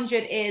 So the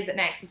 100 is an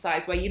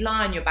exercise where you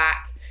lie on your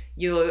back.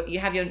 You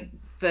have your,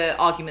 for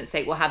argument's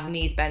sake, we'll have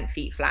knees bent,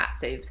 feet flat.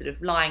 So sort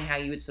of lying how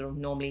you would sort of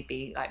normally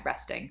be, like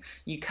resting.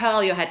 You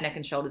curl your head, neck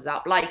and shoulders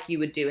up like you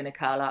would do in a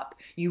curl up.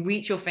 You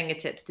reach your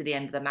fingertips to the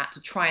end of the mat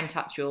to try and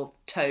touch your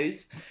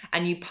toes,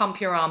 and you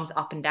pump your arms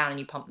up and down, and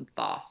you pump them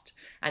fast.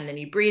 And then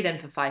you breathe in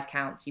for 5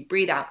 counts, you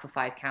breathe out for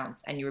 5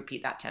 counts, and you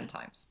repeat that 10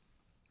 times.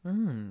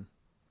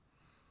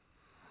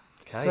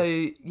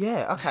 Okay.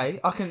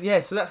 I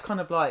can. So that's kind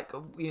of like,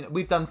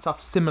 we've done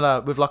stuff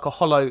similar with like a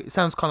hollow. It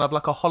sounds kind of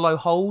like a hollow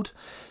hold.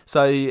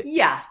 So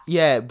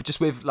just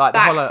with like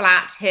back the hollow,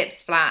 flat,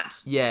 hips flat,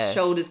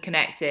 shoulders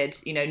connected.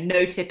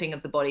 No tipping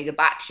of the body. The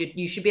back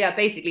you should be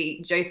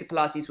basically. Joseph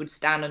Pilates would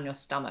stand on your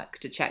stomach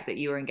to check that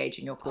you were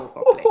engaging your core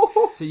properly.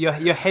 So your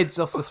head's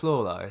off the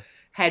floor though.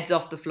 Heads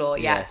off the floor.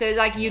 Yeah. So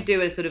like you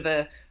do a sort of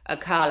a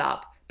curl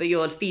up, but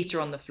your feet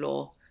are on the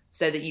floor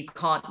so that you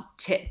can't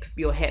tip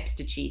your hips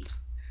to cheat.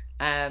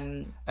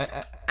 And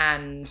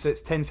so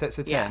it's 10 sets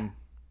of 10.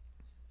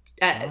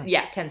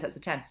 Nice. 10 sets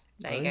of 10.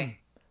 There you go.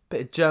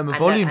 Bit of German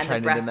volume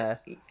training in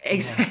there.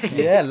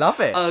 Exactly. Yeah,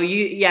 love it. Oh,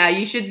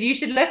 you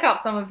should look up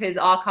some of his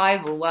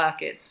archival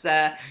work. It's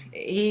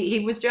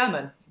he was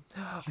German.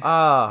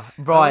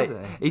 Right.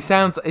 He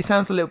sounds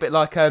a little bit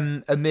like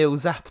Emil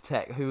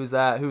Zapatek, who was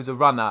a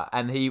runner,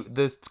 and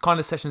the kind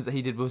of sessions that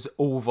he did was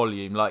all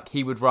volume. Like,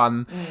 he would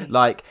run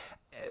like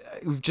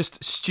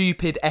just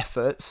stupid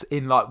efforts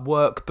in like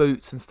work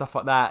boots and stuff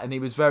like that, and he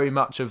was very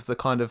much of the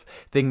kind of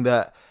thing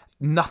that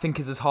nothing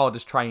is as hard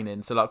as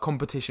training. So like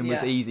competition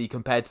was easy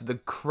compared to the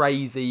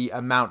crazy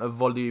amount of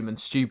volume and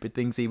stupid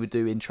things he would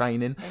do in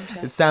training.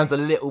 It sounds a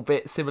little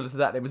bit similar to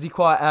that. Was he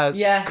quite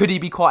could he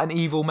be quite an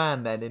evil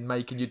man then in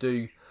making you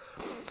do?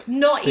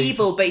 Not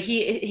evil, but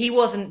he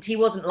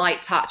wasn't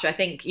light touch. I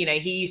think,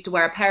 he used to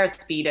wear a pair of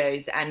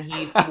Speedos, and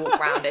he used to walk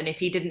around, and if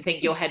he didn't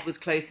think your head was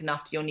close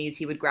enough to your knees,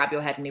 he would grab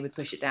your head and he would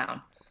push it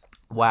down.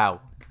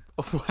 Wow.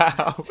 So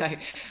I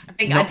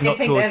think there'd be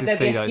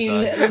a few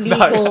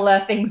legal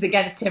things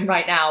against him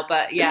right now,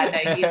 but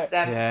he's for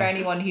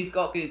anyone who's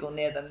got Google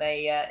near them,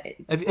 they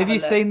have you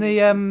seen the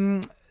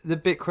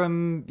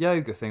Bikram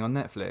yoga thing on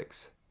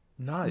Netflix?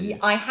 No,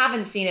 I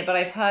haven't seen it, but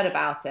I've heard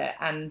about it,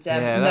 and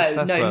that's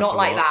not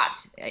like that.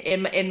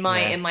 In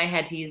my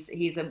head,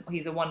 he's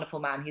a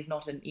wonderful man. He's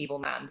not an evil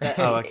man, but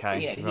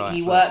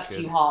he worked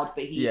too hard,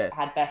 but he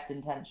had best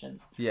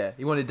intentions. Yeah,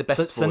 he wanted the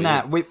best for you. So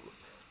Nat,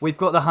 we've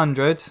got the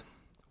 100.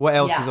 What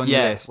else is on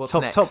your list? What's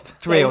top next? top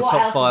 3 or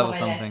top 5 or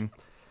something?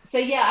 So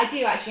yeah, I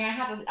do actually. I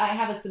have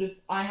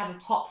a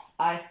top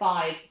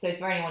 5. So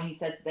for anyone who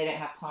says that they don't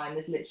have time,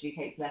 this literally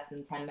takes less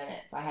than 10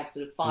 minutes. I have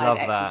sort of 5 Love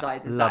that.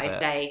 exercises Love that I it.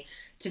 say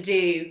to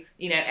do,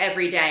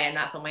 every day, and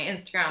that's on my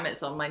Instagram,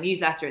 it's on my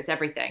newsletter, it's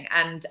everything.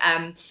 And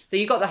so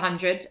you've got the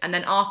 100, and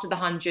then after the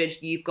 100,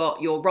 you've got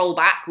your roll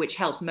back, which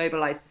helps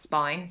mobilize the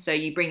spine. So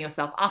you bring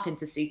yourself up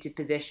into seated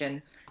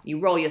position, you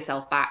roll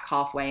yourself back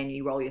halfway, and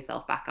you roll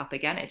yourself back up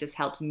again. It just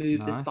helps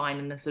move the spine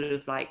in a sort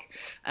of like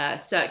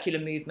circular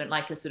movement,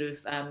 like a sort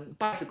of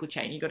bicycle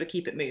chain. You've got to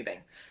keep it moving.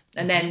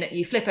 And then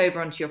you flip over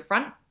onto your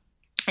front,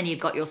 and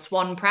you've got your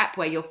swan prep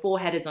where your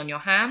forehead is on your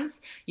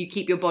hands. You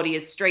keep your body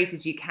as straight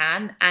as you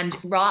can. And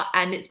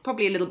it's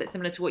probably a little bit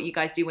similar to what you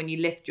guys do when you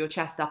lift your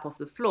chest up off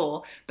the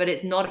floor, but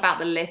it's not about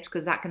the lift,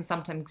 because that can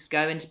sometimes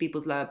go into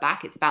people's lower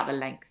back. It's about the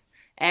length.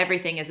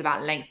 Everything is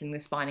about lengthening the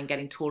spine and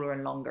getting taller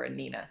and longer and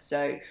leaner.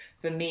 So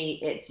for me,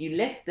 it's you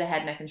lift the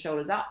head, neck and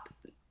shoulders up,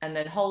 and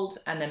then hold,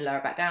 and then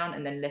lower back down,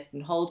 and then lift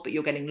and hold, but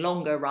you're getting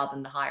longer rather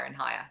than higher and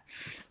higher.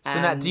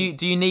 So Nat,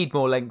 do you need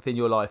more length in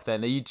your life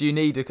then?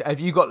 Have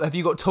you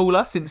got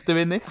taller since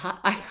doing this?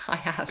 I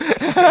have.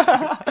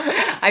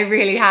 I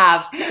really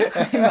have.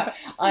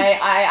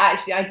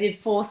 I did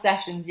 4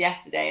 sessions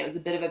yesterday. It was a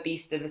bit of a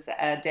beast of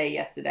a day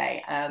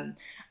yesterday.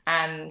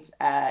 And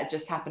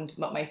just happened,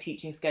 my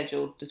teaching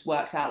schedule just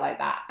worked out like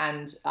that.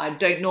 And I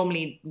don't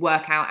normally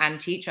work out and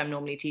teach. I'm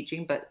normally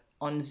teaching, but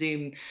on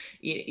Zoom,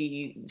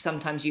 you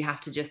sometimes you have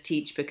to just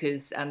teach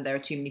because there are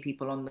too many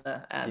people on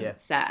the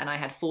set. And I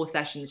had 4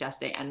 sessions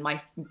yesterday, and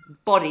my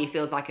body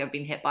feels like I've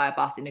been hit by a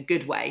bus in a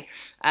good way.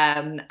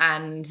 And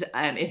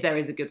if there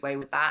is a good way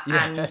with that.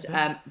 Yeah. And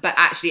but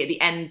actually, at the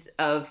end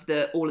of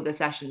all of the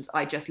sessions,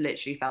 I just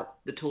literally felt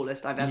the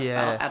tallest I've ever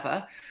felt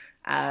ever.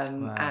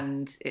 Wow.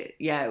 And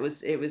it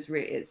was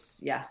really,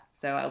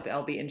 so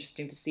I'll be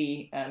interesting to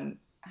see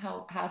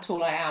how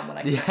tall I am when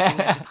I can actually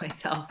measure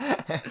myself.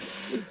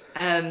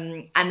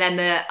 And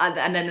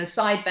then the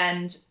side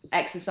bend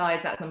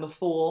exercise, that's number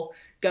 4.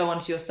 Go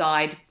onto your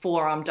side,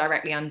 forearm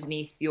directly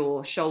underneath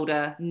your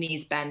shoulder,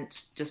 knees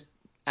bent, just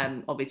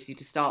obviously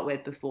to start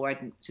with, before I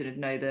sort of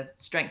know the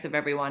strength of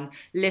everyone.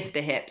 Lift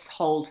the hips,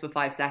 hold for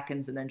 5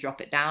 seconds, and then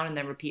drop it down, and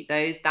then repeat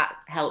those. That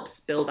helps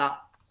build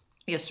up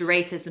your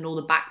serratus and all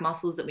the back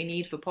muscles that we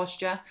need for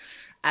posture.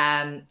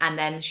 And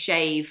then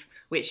shave,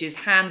 which is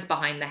hands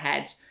behind the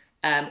head,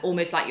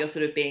 almost like you're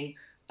sort of being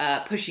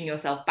pushing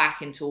yourself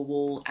back into a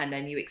wall, and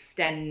then you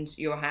extend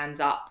your hands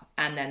up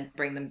and then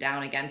bring them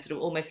down again, sort of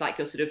almost like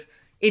you're sort of,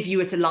 if you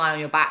were to lie on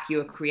your back, you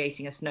are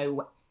creating a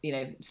snow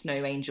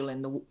angel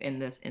in the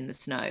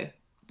snow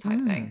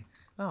type thing.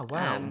 Oh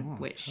wow!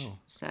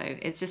 So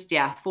it's just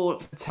 5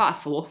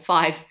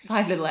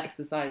 little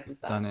exercises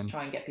that I just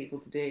try and get people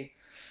to do.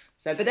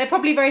 So, but they're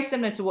probably very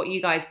similar to what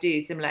you guys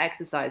do, similar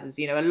exercises.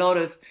 A lot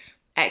of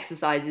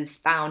exercises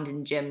found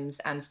in gyms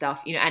and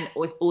stuff, and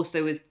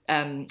also with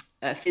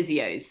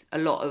physios. A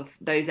lot of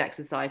those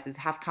exercises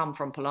have come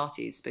from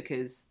Pilates,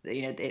 because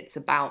it's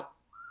about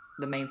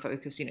the main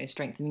focus,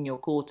 strengthening your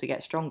core to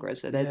get stronger.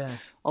 So there's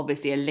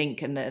obviously a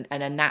link and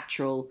a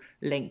natural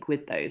link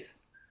with those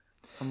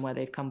and where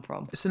they've come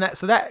from. So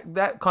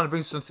that kind of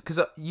brings us on, because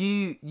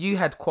you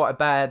had quite a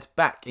bad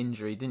back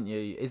injury, didn't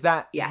you? Was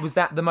that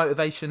the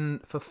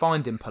motivation for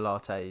finding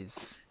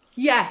Pilates?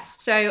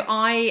 Yes. So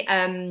I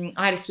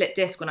had a slip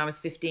disc when I was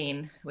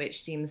 15,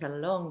 which seems a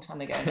long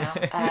time ago now.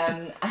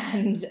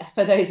 And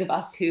for those of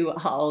us who are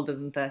older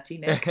than 30,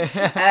 Nick.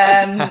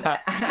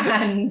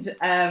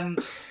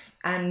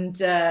 That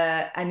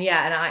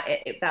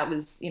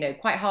was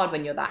quite hard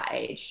when you're that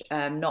age,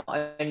 not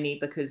only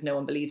because no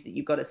one believes that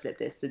you've got a slip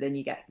disc, so then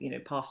you get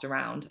passed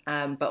around,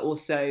 but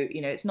also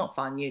it's not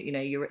fun.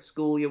 You're at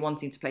school, you're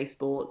wanting to play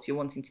sports, you're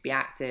wanting to be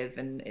active,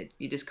 and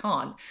you just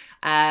can't.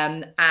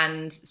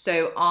 And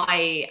so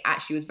I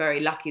actually was very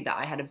lucky that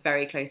I have a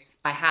very close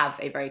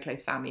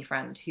family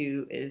friend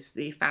who is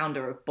the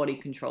founder of Body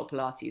Control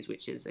Pilates,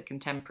 which is a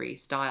contemporary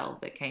style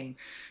that came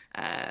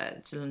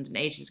to London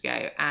ages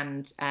ago,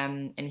 and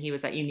he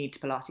was like, you need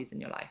Pilates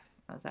in your life.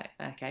 I was like,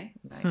 okay,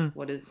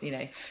 what is,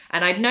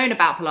 and I'd known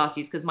about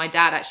Pilates because my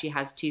dad actually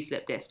has 2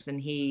 slip discs, and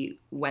he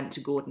went to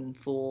Gordon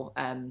for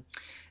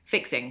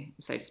fixing,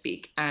 so to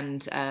speak,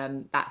 and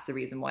that's the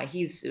reason why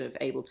he's sort of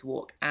able to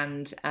walk,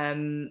 and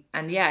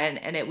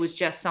it was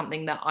just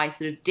something that I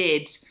sort of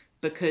did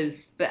but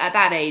at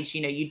that age,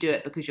 you do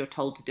it because you're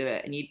told to do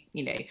it, and you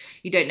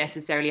don't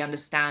necessarily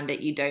understand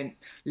it, you don't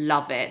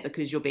love it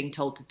because you're being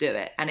told to do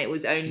it. And it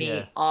was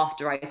only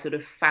after I sort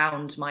of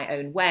found my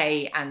own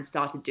way and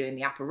started doing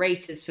the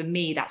apparatus. For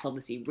me, that's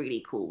obviously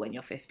really cool when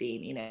you're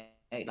 15,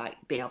 like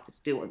being able to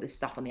do all this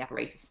stuff on the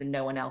apparatus and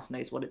no one else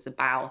knows what it's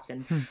about,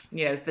 and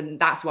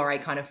that's where I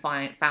kind of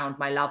found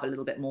my love a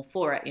little bit more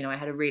for it. I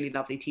had a really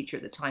lovely teacher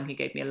at the time who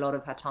gave me a lot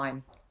of her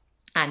time.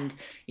 And,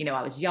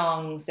 I was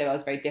young, so I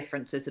was very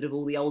different to sort of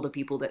all the older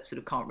people that sort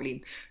of can't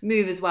really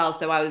move as well.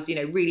 So I was,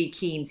 really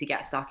keen to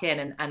get stuck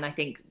in. And I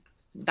think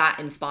that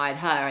inspired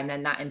her, and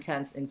then that in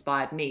turn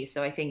inspired me.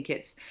 So I think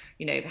it's,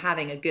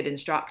 having a good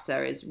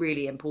instructor is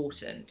really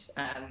important.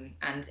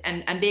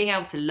 And being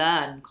able to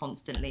learn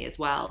constantly as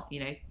well,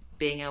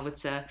 being able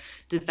to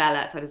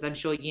develop. As I'm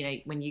sure, you know,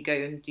 when you go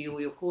and do all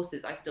your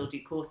courses, I still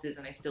do courses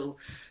and I still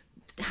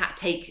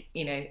take,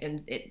 you know,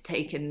 and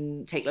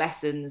take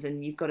lessons,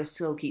 and you've got to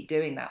still keep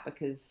doing that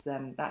because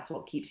that's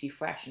what keeps you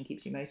fresh and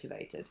keeps you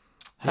motivated.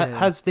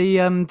 Has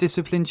the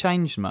discipline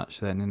changed much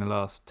then in the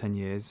last 10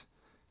 years?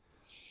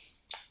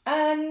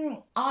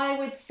 I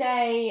would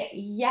say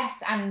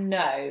yes and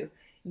no.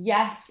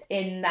 Yes,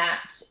 in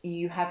that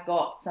you have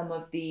got some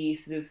of the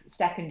sort of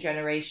second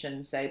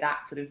generation. So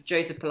that sort of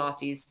Joseph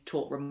Pilates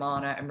taught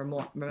Romana, and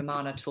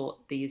Romana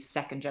taught these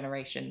second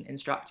generation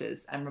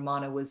instructors. And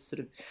Romana was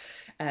sort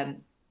of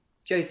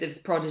Joseph's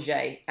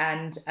protege.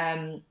 And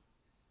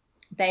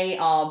they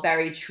are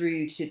very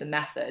true to the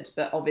method,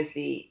 but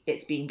obviously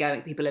it's been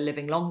going, people are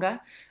living longer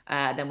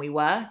than we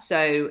were.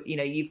 So, you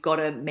know, you've got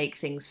to make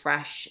things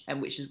fresh,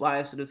 and which is what I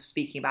was sort of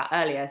speaking about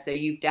earlier. So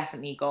you've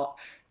definitely got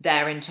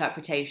their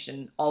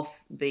interpretation of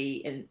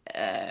the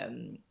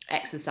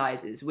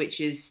exercises, which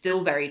is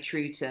still very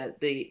true to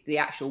the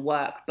actual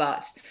work,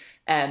 but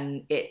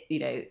it, you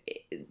know,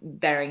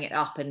 varying it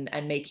up and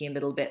making a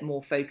little bit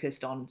more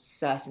focused on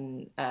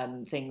certain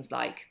things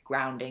like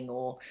grounding,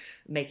 or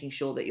making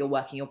sure that you're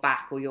working your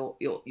back, or your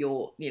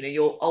you know,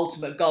 your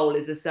ultimate goal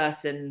is a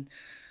certain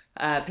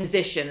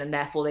position, and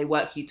therefore they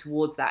work you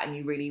towards that. And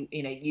you really,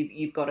 you know,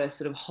 you've got a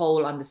sort of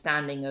whole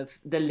understanding of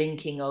the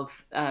linking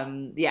of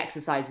the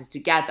exercises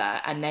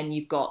together. And then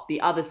you've got the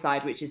other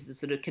side, which is the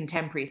sort of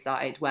contemporary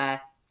side,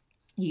 where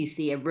you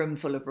see a room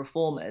full of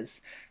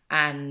reformers,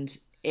 and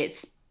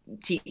it's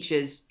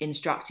teachers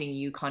instructing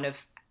you kind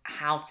of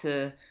how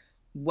to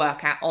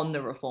work out on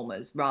the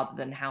reformers rather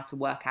than how to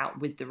work out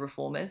with the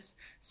reformers.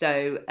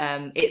 So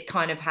it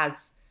kind of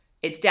has,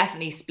 it's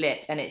definitely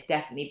split, and it's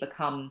definitely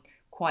become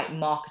quite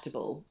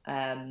marketable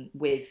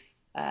with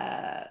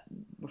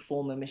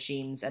reformer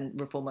machines and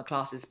reformer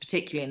classes,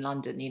 particularly in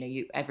London. You know,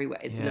 you everywhere,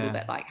 it's a little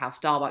bit like how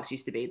Starbucks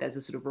used to be. There's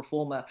a sort of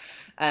reformer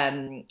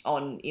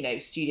on, you know,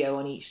 studio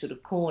on each sort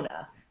of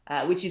corner,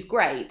 which is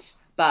great,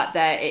 but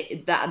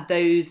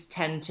those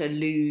tend to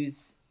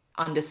lose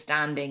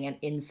understanding and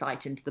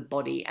insight into the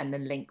body and the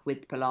link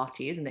with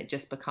Pilates, and it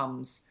just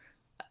becomes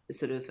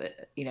sort of,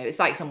 you know, it's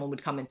like someone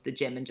would come into the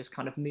gym and just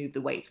kind of move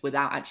the weights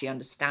without actually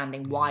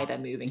understanding why they're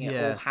moving it,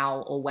 or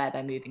how or where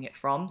they're moving it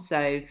from.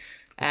 So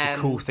it's a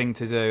cool thing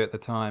to do at the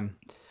time.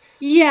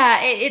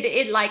 Yeah,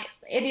 it like,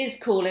 it is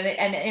cool, and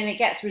it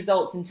gets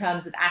results in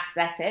terms of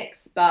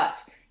aesthetics, but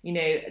you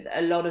know,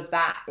 a lot of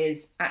that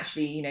is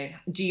actually, you know,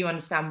 do you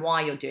understand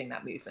why you're doing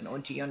that movement, or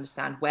do you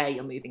understand where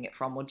you're moving it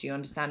from, or do you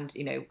understand,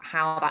 you know,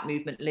 how that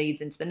movement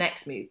leads into the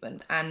next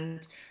movement?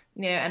 And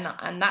you know,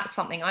 and that's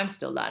something I'm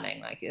still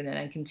learning, like,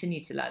 and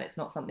continue to learn. It's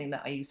not something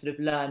that I sort of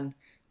learn,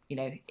 you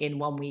know, in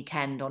one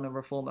weekend on a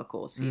reformer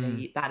course. You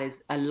know, that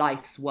is a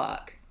life's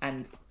work,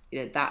 and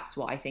you know, that's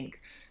what I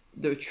think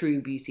the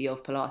true beauty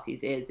of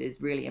Pilates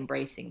is really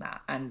embracing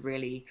that and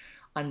really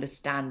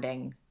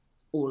understanding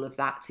all of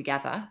that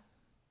together.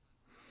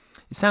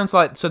 It sounds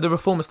like, so the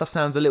reformer stuff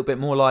sounds a little bit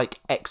more like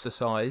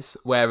exercise,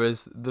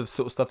 whereas the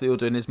sort of stuff that you're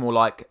doing is more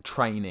like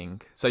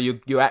training. So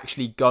you're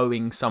actually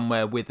going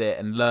somewhere with it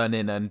and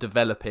learning and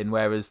developing,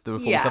 whereas the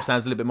reformer stuff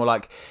sounds a little bit more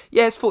like,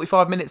 yeah, it's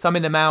 45 minutes, I'm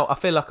in and out, I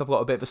feel like I've got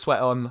a bit of a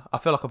sweat on, I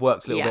feel like I've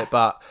worked a little bit,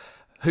 but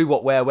who,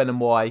 what, where, when and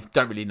why,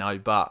 don't really know,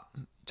 but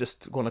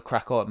just want to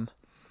crack on.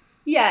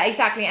 Yeah,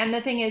 exactly. And the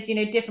thing is, you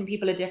know, different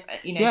people are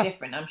different, you know,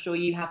 different. I'm sure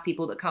you have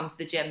people that come to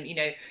the gym, you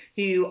know,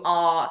 who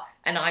are,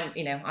 and I'm,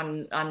 you know,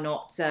 I'm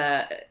not,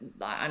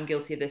 I'm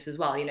guilty of this as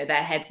well. You know,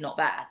 their head's not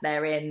there.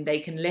 They're in, they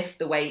can lift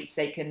the weights,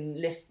 they can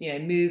lift, you know,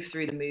 move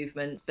through the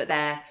movements, but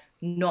they're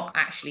not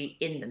actually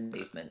in the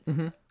movements.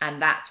 Mm-hmm.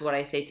 And that's what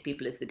I say to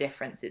people is the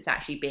difference. It's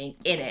actually being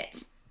in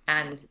it.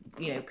 And,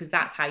 you know, because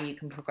that's how you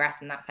can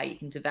progress, and that's how you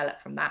can develop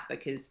from that,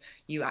 because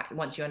you,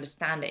 once you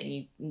understand it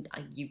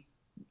and you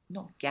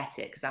not get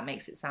it, because that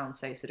makes it sound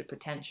so sort of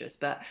pretentious,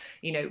 but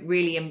you know,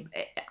 really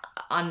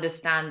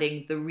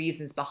understanding the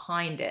reasons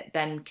behind it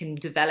then can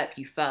develop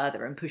you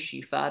further and push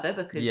you further,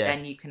 because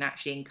then you can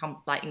actually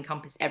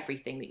encompass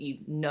everything that you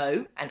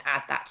know and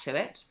add that to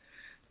it.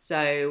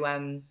 So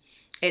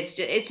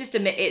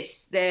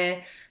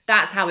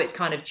that's how it's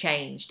kind of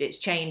changed. It's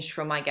changed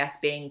from, I guess,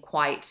 being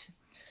quite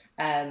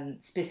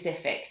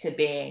specific to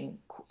being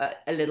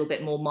a little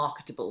bit more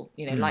marketable,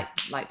 you know,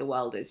 like the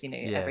world is, you know,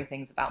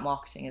 everything's about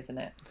marketing, isn't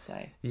it?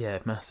 So yeah,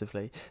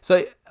 massively.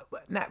 So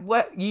now,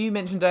 what you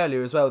mentioned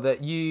earlier as well,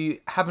 that you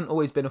haven't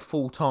always been a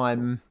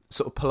full-time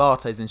sort of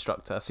Pilates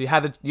instructor, so you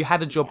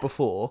had a job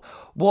before.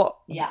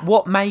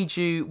 What made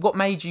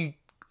you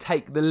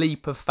take the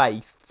leap of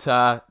faith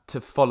to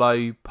follow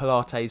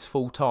Pilates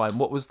full-time?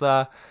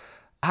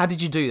 How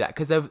did you do that?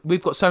 Because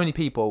we've got so many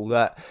people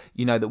that,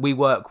 you know, that we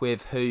work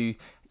with who,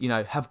 you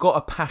know, have got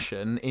a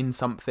passion in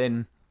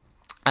something,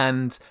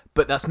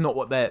 but that's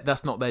not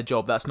their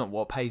job. That's not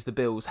what pays the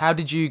bills. How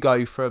did you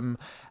go from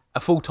a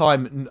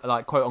full-time,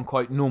 like, quote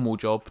unquote normal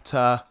job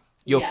to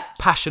your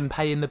passion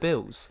paying the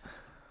bills?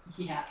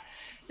 Yeah.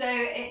 So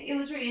it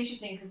was really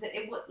interesting because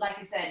like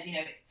I said,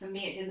 for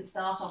me, it didn't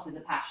start off as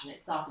a passion. It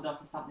started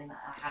off as something that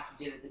I had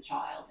to do as a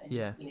child. And,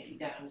 Yeah. you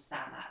don't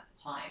understand that at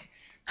the time.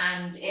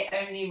 And it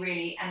only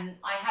really, and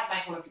I had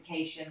my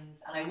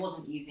qualifications and I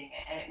wasn't using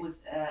it. And it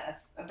was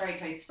a very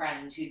close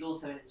friend who's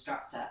also an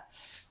instructor,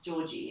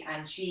 Georgie,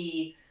 and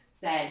she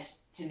said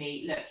to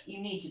me, look,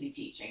 you need to be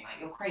teaching. Like,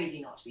 you're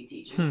crazy not to be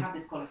teaching. You have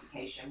this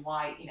qualification.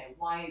 Why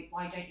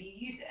don't you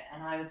use it?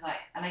 And I was like,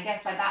 and I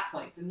guess by that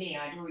point for me,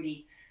 I'd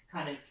already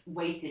kind of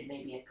waited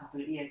maybe a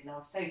couple of years, and I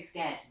was so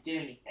scared to do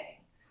anything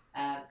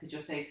because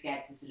you're so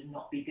scared to sort of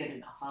not be good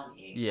enough, aren't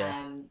you?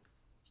 Yeah.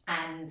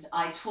 And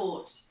I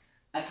taught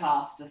a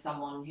class for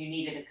someone who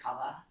needed a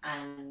cover,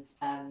 and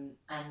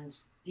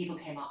people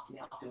came up to me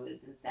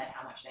afterwards and said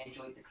how much they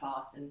enjoyed the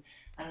class,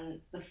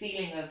 and the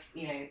feeling of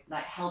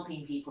like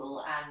helping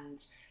people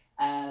and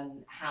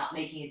how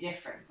making a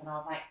difference. And I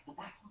was like, but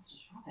that class was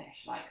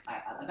rubbish. Like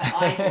I thought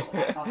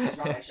that class was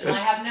rubbish, and I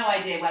have no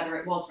idea whether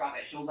it was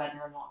rubbish or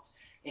whether or not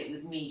it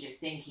was me just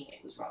thinking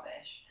it was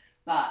rubbish.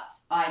 But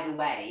either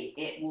way,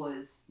 it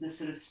was the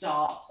sort of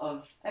start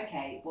of,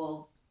 okay,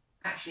 well,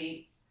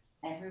 actually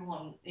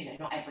everyone,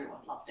 not everyone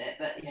loved it,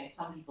 but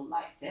some people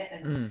liked it,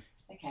 and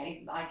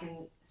okay,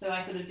 so I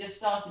sort of just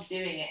started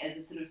doing it as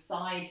a sort of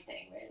side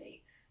thing,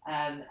 really,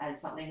 as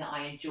something that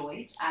I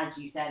enjoyed, as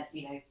you said,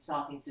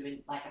 starting to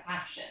like a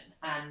passion,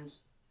 and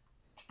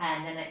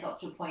then it got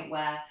to a point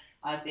where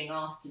I was being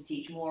asked to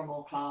teach more and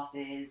more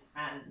classes,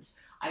 and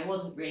I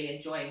wasn't really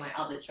enjoying my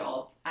other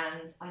job,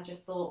 and I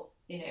just thought,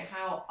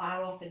 how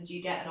often do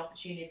you get an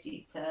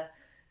opportunity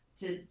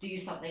to do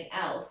something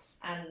else?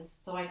 And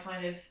so I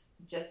kind of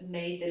just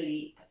made the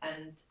leap,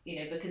 and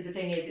because the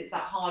thing is, it's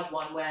that hard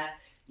one where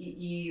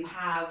you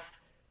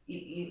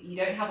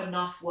don't have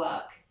enough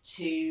work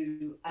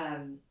to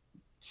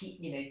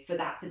keep, for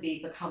that to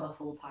become a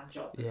full-time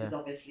job, because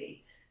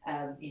obviously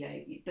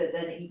but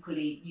then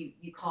equally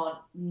you can't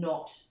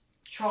not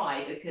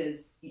try,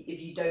 because if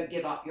you don't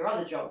give up your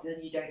other job, then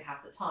you don't have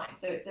the time.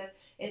 So it's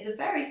a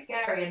very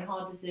scary and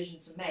hard decision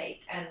to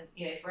make. And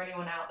for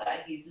anyone out there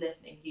who's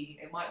listening,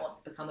 who might want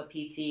to become a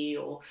PT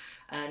or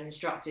an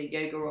instructor,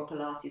 yoga or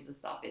Pilates or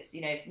stuff, it's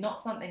it's not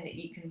something that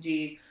you can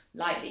do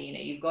lightly.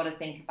 You've got to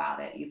think about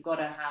it. You've got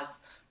to have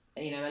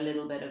a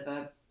little bit of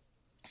a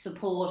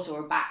support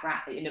or a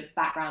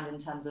background in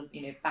terms of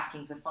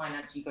backing for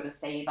finance. You've got to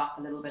save up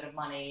a little bit of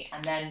money,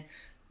 and then.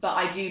 But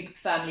I do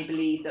firmly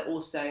believe that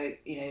also,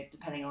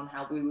 depending on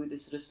how woo-woo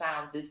this sort of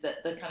sounds, is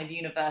that the kind of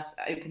universe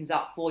opens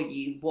up for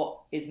you what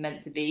is meant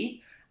to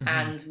be. Mm-hmm.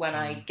 And when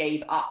I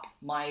gave up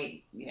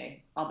my,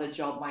 other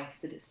job, my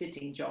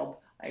sitting job,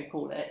 I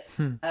call it,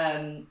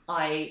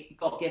 I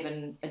got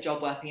given a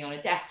job working on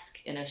a desk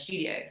in a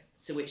studio.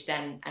 So which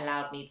then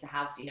allowed me to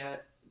have,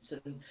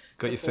 sort of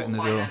got your foot in the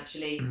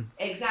financially. Door.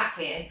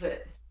 Exactly, and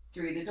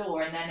through the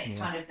door. And then it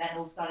kind of then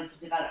all started to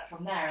develop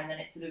from there. And then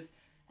it sort of,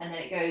 and then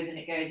it goes and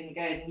it goes and it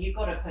goes, and you've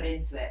got to put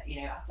into it.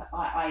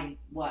 I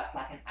work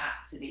like an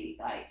absolute,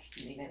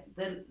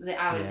 the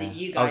hours that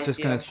you guys do. I was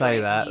just going to say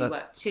that. You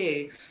work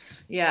too.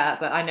 Yeah,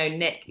 but I know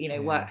Nick,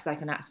 works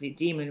like an absolute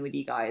demon with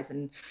you guys,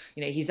 and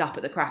he's up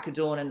at the crack of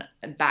dawn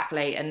and back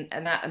late, and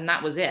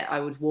that was it. I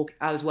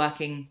was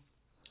working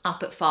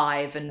up at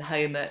 5 and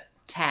home at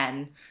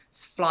 10,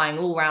 flying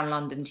all around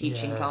London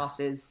teaching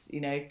classes.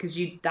 Because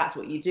that's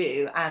what you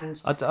do. And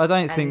I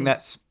don't think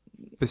that's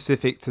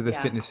specific to the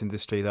fitness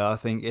industry, though. I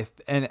think if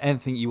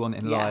anything you want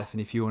in life,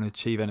 and if you want to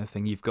achieve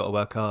anything, you've got to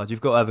work hard.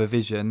 You've got to have a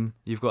vision.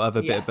 You've got to have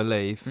a bit of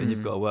belief, and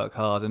you've got to work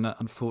hard. And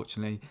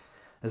unfortunately,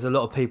 there's a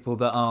lot of people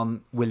that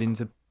aren't willing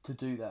to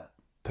do that,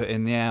 put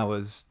in the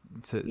hours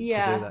to do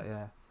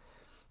that.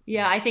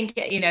 Yeah, I think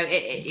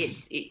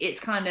it's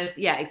kind of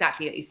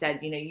exactly what you said.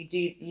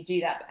 You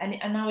do that,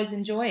 and I was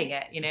enjoying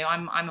it.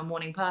 I'm a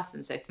morning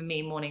person, so for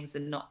me mornings are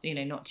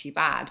not too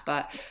bad.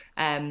 But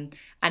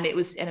and it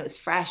was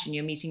fresh, and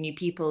you're meeting new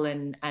people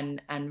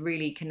and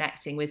really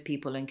connecting with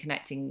people and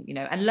connecting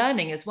and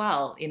learning as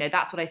well.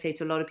 That's what I say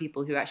to a lot of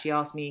people who actually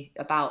ask me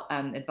about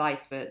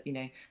advice for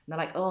and they're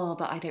like, oh,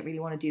 but I don't really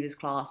want to do this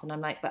class, and I'm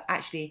like, but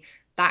actually,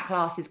 that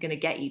class is going to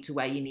get you to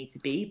where you need to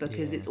be,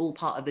 because it's all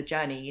part of the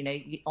journey.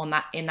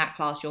 In that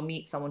class, you'll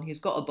meet someone who's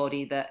got a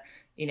body that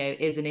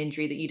is an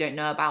injury that you don't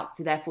know about,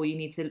 so therefore you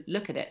need to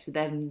look at it. So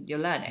then you're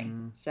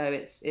learning. So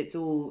it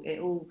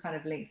all kind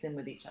of links in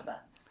with each other.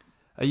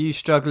 Are you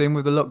struggling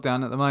with the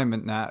lockdown at the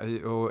moment now,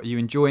 or are you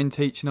enjoying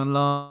teaching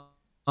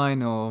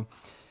online, or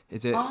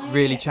is it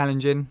really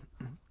challenging?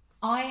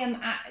 I am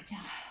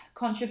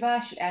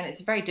controversial, and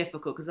it's very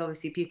difficult because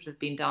obviously people have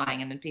been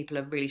dying and people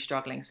are really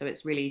struggling, so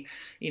it's really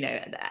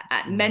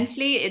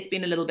mentally it's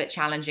been a little bit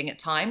challenging at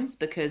times,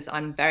 because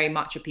I'm very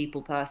much a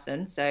people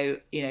person, so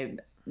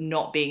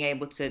not being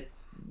able to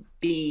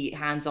be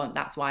hands-on,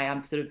 that's why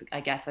I sort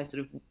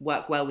of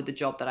work well with the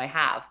job that I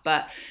have.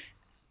 But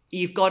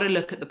you've got to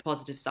look at the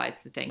positive sides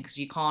of the thing, because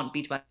you can't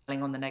be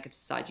dwelling on the negative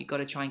side. You've got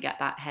to try and get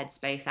that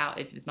headspace out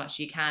as much as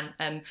you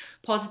can.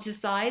 Positive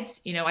sides,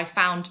 I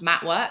found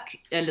mat work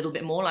a little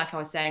bit more, like I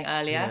was saying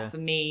earlier. For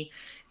me,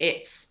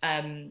 it's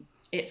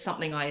it's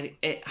something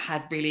it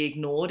had really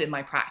ignored in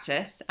my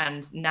practice,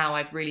 and now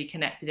I've really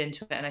connected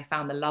into it and I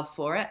found the love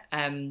for it.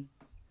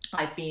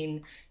 I've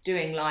been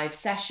doing live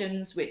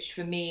sessions, which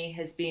for me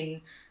has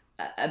been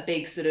a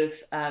big sort of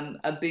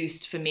a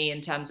boost for me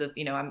in terms of,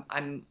 you know,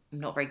 I'm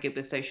not very good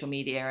with social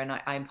media, and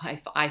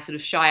I sort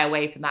of shy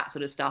away from that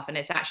sort of stuff, and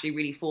it's actually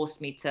really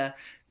forced me to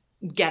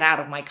get out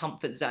of my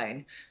comfort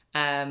zone.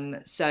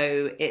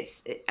 So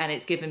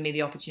it's given me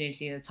the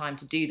opportunity and the time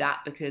to do that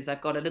because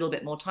I've got a little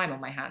bit more time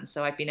on my hands.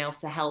 So I've been able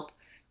to help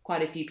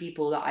quite a few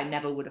people that I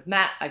never would have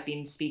met. I've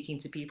been speaking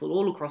to people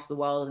all across the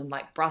world, in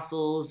like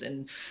Brussels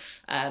and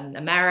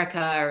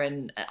America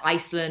and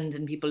Iceland,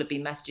 and people have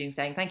been messaging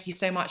saying thank you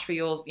so much for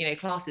your, you know,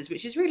 classes,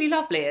 which is really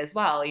lovely as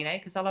well, you know,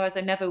 because otherwise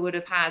I never would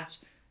have had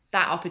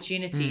that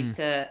opportunity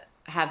to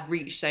have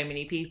reached so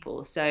many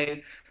people. So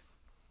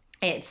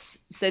it's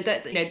so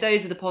that, you know,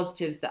 those are the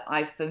positives that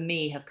for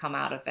me have come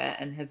out of it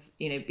and have,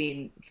 you know,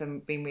 been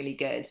really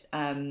good.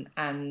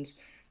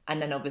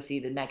 And then obviously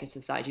the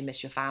negative side, you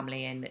miss your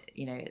family, and,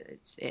 you know,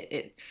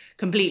 it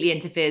completely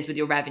interferes with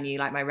your revenue.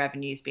 Like my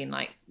revenue's been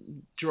like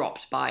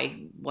dropped by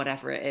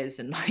whatever it is,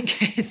 and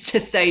like it's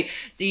just so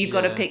you've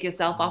got to pick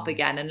yourself up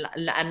again.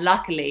 And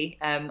luckily,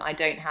 I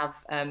don't have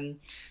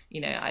you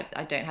know,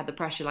 I don't have the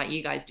pressure like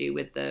you guys do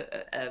with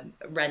the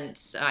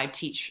rent. I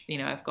teach, you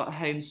know, I've got a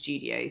home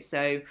studio,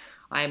 so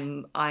I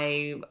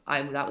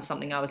that was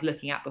something I was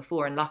looking at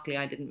before, and luckily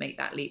I didn't make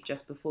that leap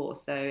just before.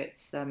 So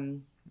it's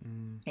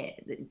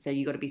so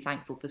you got to be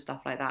thankful for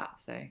stuff like that.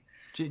 So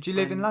do you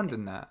live in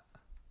London, Nat?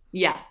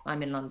 Yeah,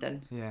 I'm in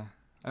London. Yeah,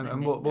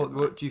 and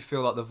what do you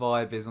feel like the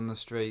vibe is on the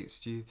streets?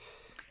 Do you?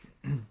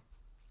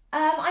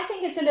 I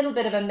think it's a little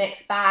bit of a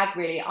mixed bag,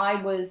 really. I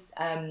was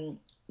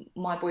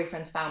my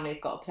boyfriend's family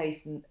have got a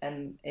place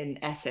in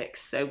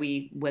Essex, so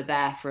we were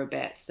there for a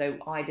bit. So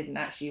I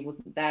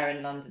wasn't there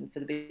in London for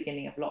the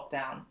beginning of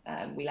lockdown.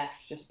 We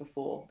left just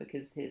before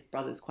because his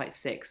brother's quite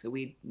sick, so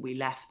we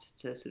left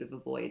to sort of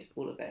avoid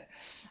all of it.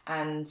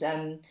 And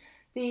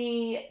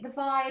the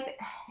vibe,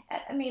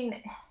 I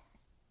mean,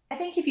 I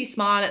think if you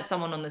smile at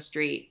someone on the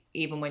street,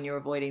 even when you're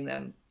avoiding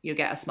them, you'll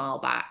get a smile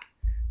back.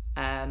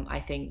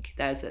 I think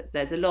there's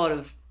a lot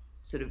of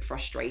sort of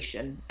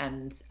frustration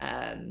and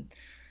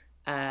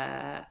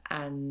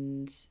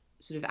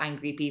sort of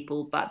angry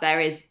people, but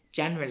there is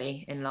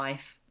generally in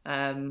life.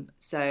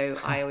 So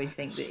I always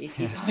think that if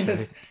you kind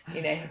of,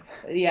 you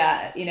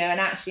know, and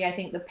actually I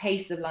think the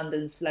pace of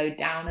London slowed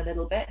down a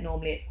little bit.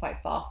 Normally it's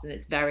quite fast and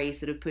it's very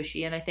sort of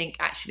pushy, and I think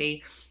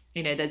actually,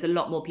 you know, there's a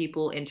lot more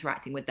people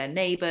interacting with their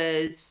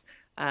neighbours,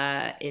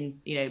 in,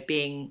 you know,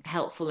 being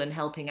helpful and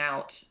helping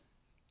out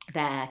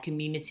their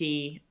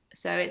community.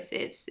 So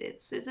it's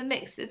a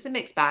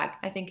mixed bag.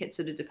 I think it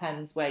sort of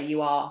depends where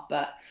you are,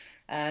 but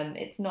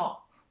it's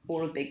not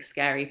all a big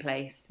scary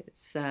place.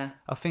 It's I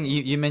think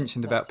you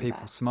mentioned about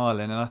people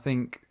smiling, and I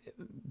think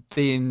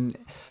being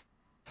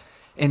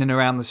in and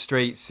around the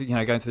streets, you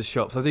know, going to the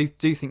shops, I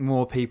do think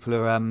more people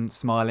are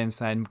smiling,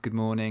 saying good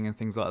morning and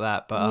things like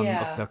that. But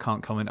obviously I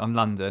can't comment on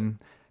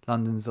London.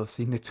 London's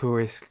obviously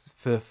notorious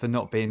for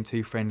not being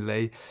too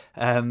friendly,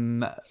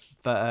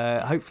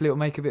 but hopefully it'll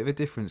make a bit of a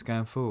difference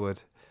going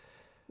forward.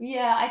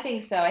 Yeah, I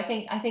think so. I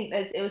think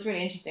it was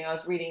really interesting. I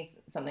was reading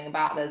something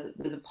about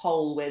there's a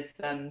poll with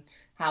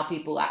how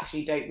people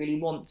actually don't really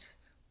want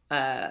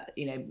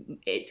you know,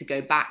 it to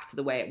go back to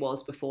the way it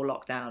was before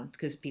lockdown,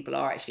 because people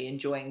are actually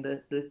enjoying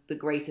the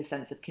greater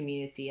sense of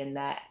community in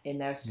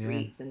their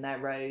streets, in their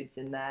roads,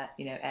 in their,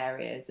 you know,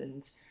 areas,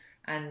 and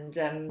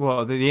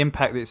well, the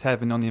impact that it's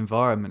having on the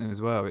environment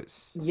as well.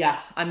 It's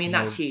I mean,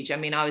 that's huge. I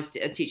mean, I was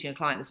teaching a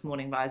client this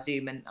morning via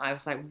Zoom, and I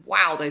was like,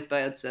 wow, those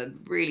birds are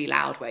really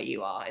loud where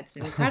you are. It's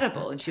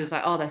incredible. And she was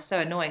like, oh, they're so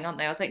annoying, aren't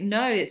they? I was like,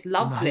 no, it's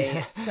lovely.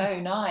 It's so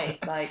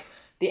nice. Like,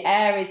 the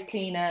air is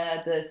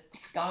cleaner, the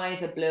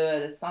skies are bluer,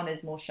 the sun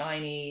is more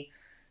shiny,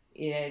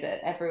 you know,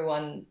 that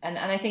everyone, and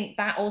I think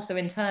that also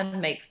in turn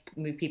makes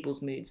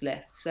people's moods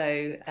lift.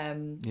 So so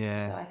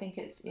I think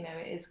it's, you know,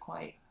 it is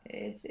quite,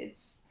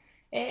 it's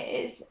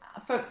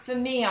for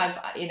me,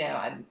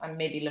 I'm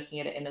maybe looking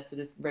at it in a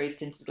sort of rose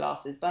tinted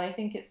glasses, but I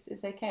think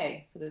it's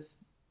okay, sort of.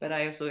 But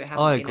I also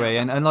I agree,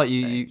 and like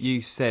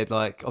you said,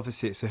 like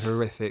obviously it's a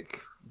horrific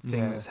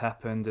thing that's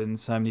happened, and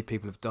so many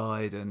people have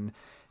died, and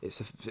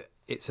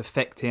it's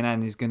affecting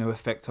and is going to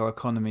affect our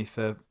economy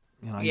for,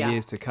 you know,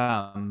 years to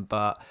come.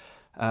 But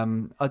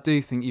I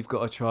do think you've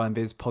got to try and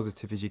be as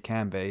positive as you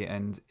can be,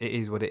 and it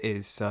is what it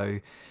is. So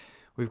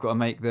we've got to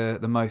make the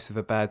most of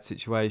a bad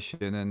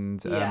situation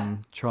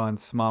and try and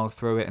smile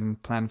through it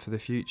and plan for the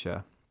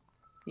future.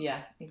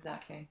 Yeah,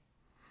 exactly.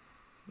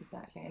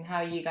 And how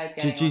are you guys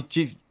getting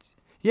on?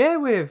 Yeah,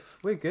 we're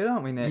good,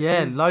 aren't we, Nick?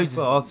 Yeah, loads is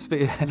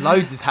happening.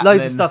 Loads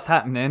of stuff's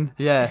happening.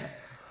 Yeah.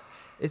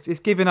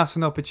 It's given us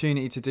an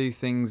opportunity to do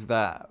things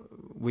that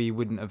we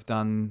wouldn't have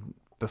done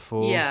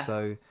before. Yeah.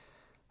 So,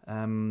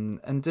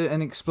 and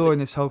exploring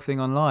this whole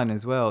thing online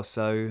as well.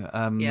 So,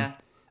 I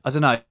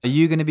don't know. Are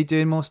you going to be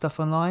doing more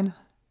stuff online?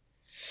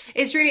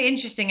 It's really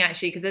interesting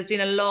actually, because there's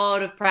been a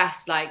lot of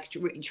press like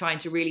trying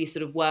to really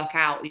sort of work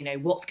out,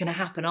 what's going to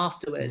happen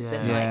afterwards,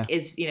 and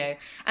Yeah.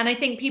 and I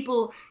think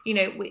people,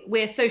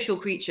 we're social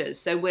creatures,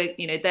 so we're,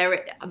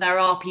 there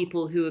are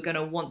people who are going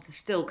to want to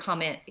still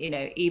come in,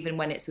 even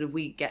when it sort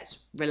of gets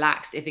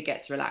relaxed, if it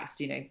gets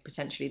relaxed,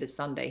 potentially this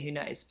Sunday, who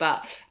knows?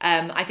 But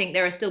I think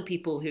there are still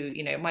people who,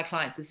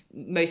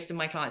 most of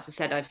my clients have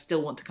said, I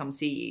still want to come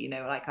see you,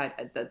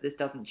 this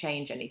doesn't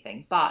change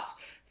anything. But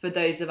for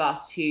those of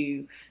us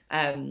who,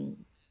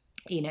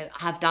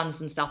 have done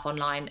some stuff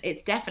online,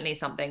 it's definitely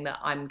something that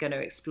I'm going to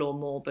explore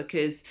more,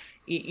 because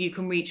you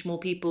can reach more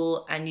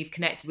people and you've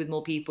connected with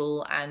more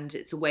people, and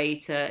it's a way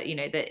to,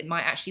 that it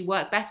might actually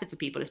work better for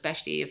people,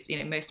 especially if,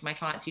 most of my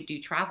clients who do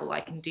travel,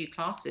 I can do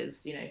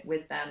classes,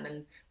 with them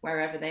and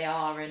wherever they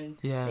are, and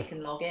they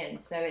can log in.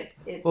 So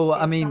it's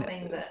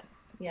something that,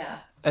 yeah.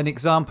 An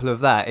example of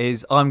that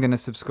is I'm going to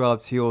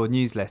subscribe to your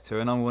newsletter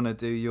and I want to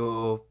do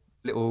your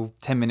little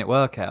 10-minute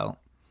workout.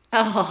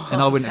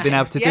 And I wouldn't have been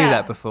able to do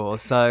that before.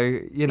 So,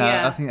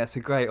 I think that's a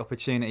great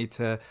opportunity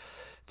to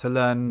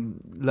learn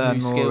more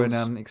skills.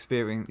 And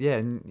experience.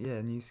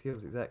 New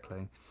skills,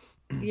 exactly.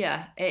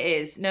 Yeah, it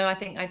is. No, I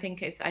think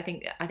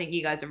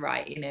you guys are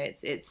right.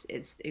 It's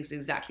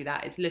exactly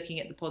that. It's looking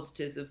at the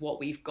positives of what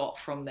we've got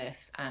from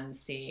this and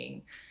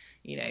seeing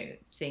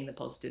the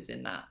positives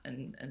in that,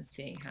 and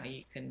seeing how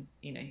you can,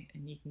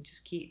 and you can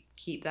just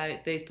keep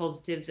those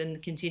positives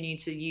and continue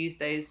to use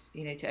those,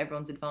 to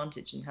everyone's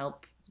advantage and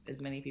help as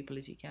many people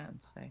as you can.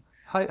 So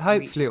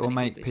hopefully it will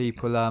make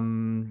people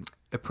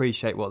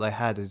appreciate what they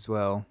had as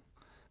well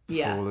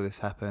before all of this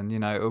happened.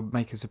 It will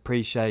make us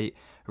appreciate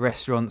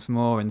restaurants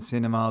more and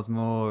cinemas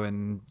more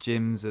and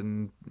gyms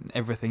and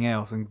everything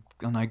else, and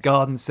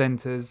garden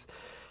centres.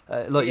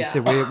 Like you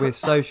said, we're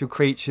social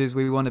creatures.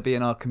 We want to be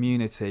in our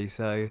community.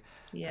 So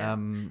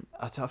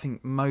I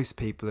think most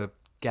people are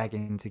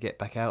gagging to get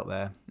back out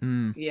there.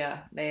 Yeah,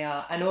 they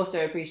are. And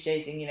also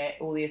appreciating,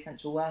 all the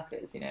essential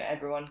workers,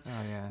 everyone,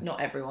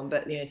 not everyone,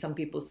 but, some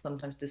people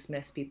sometimes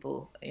dismiss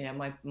people.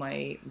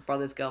 My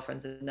brother's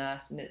girlfriend's a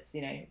nurse, and it's,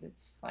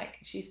 it's like,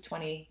 she's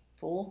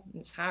 24.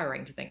 It's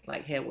harrowing to think,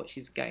 hear what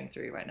she's going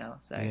through right now.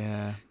 So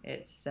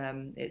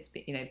it's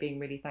being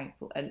really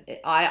thankful. And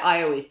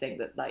I always think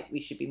that,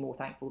 we should be more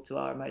thankful to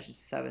our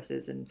emergency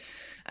services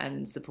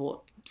and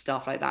support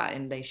staff like that,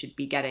 and they should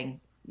be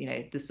getting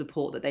the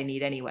support that they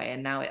need anyway.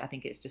 And now I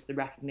think it's just the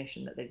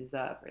recognition that they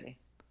deserve, really.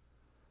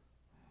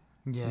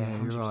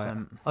 Yeah, you're right.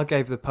 I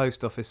gave the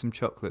post office some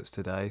chocolates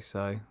today,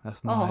 so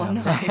that's my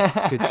nice.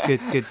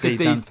 good deed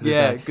done to the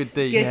day. Good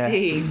deed. Good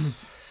deed.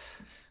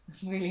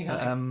 Really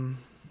nice.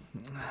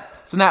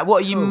 So Nat,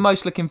 what are you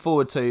most looking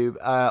forward to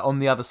on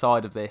the other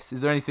side of this?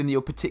 Is there anything that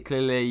you're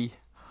particularly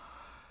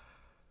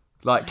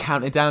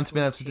counting down to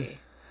being able to do?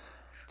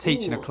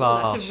 Teaching a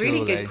class. That's a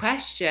really good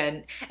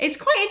question. It's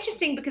quite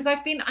interesting because I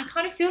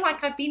kind of feel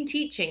like I've been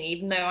teaching,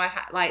 even though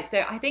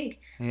I think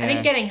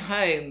getting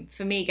home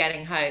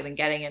and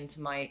getting into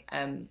my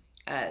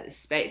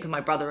space, because my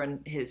brother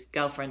and his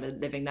girlfriend are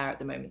living there at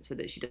the moment, so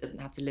that she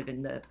doesn't have to live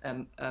in the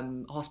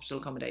hospital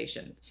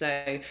accommodation.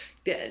 So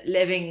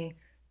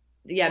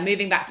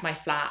moving back to my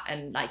flat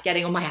and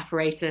getting on my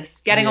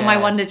apparatus, getting on my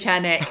Wonder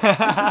Chanic,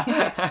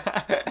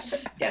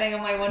 getting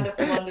on my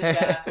wonderful Wonder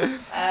Chair.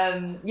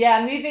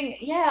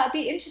 It'll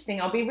be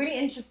interesting. I'll be really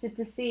interested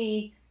to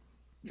see,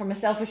 from a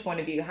selfish point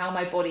of view, how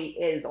my body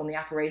is on the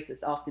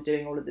apparatus after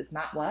doing all of this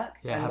mat work.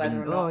 Yeah,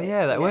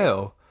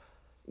 will.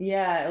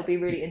 Yeah, it'll be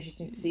really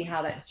interesting to see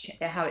how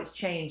it's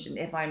changed, and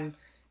if I'm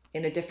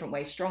in a different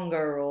way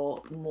stronger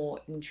or more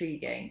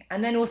intriguing.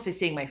 And then also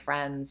seeing my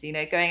friends,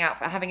 going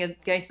out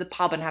going to the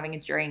pub and having a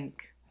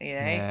drink,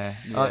 I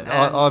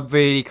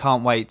really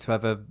can't wait to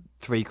have a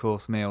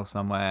 3-course meal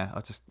somewhere. I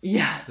just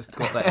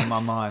got that in my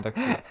mind.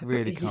 I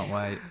really can't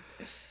wait.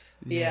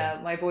 Yeah,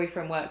 my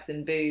boyfriend works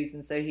in booze,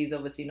 and so he's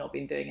obviously not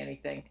been doing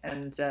anything.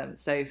 And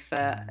so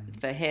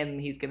for him,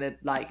 he's gonna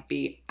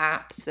be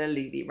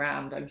absolutely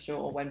rammed, I'm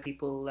sure, when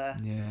people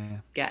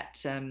get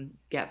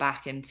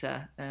back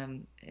into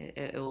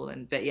it all.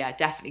 But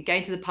definitely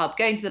going to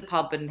the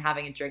pub and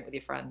having a drink with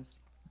your friends.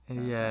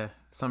 Yeah,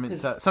 something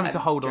to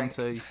hold on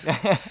to.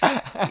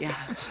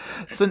 Yeah.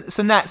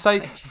 So Nat,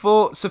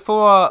 for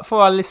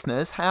our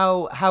listeners,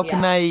 how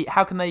can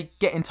they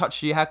get in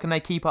touch with you? How can they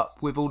keep up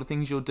with all the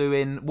things you're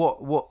doing?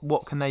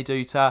 What can they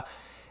do to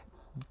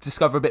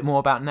discover a bit more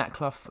about Nat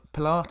Clough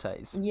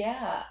Pilates?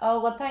 Yeah. Oh,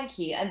 well, thank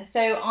you. And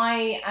so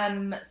I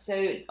am,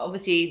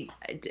 obviously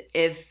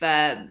if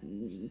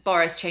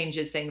Boris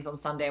changes things on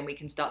Sunday and we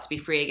can start to be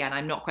free again,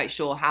 I'm not quite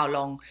sure how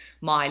long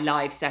my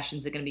live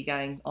sessions are going to be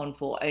going on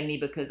for, only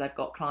because I've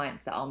got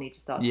clients that I'll need to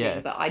start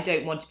seeing, but I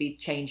don't want to be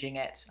changing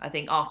it. I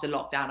think after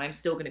lockdown, I'm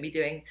still going to be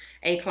doing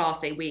a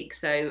class a week.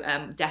 So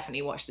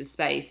definitely watch this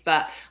space,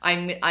 but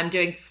I'm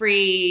doing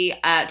free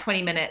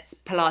 20 minutes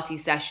Pilates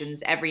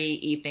sessions every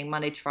evening,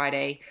 Monday to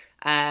Friday,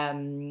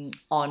 on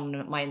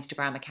my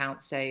Instagram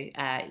account, so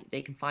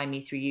they can find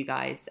me through you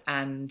guys.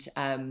 And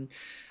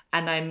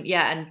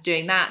and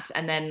doing that.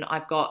 And then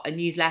I've got a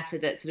newsletter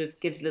that sort of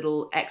gives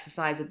little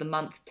exercise of the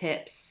month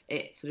tips.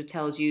 It sort of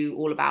tells you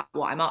all about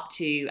what I'm up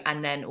to.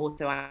 And then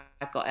also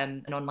I've got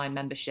an online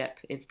membership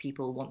if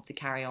people want to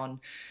carry on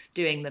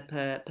doing the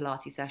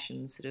Pilates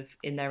sessions sort of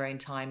in their own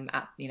time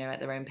at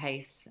their own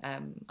pace.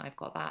 I've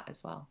got that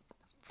as well.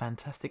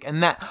 Fantastic.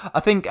 And that, I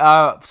think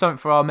something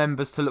for our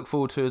members to look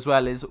forward to as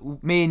well is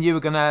me and you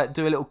are going to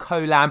do a little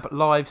collab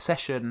live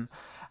session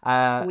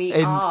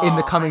in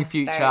the coming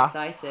future.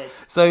 Very excited.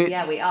 So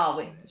yeah, we are.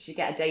 We should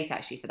get a date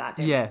actually for that.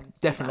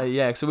 Definitely.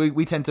 Yeah. So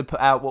we tend to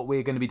put out what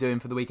we're going to be doing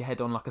for the week ahead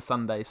on like a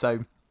Sunday.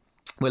 So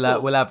we'll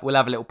have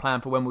a little plan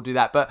for when we'll do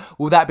that. But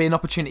will that be an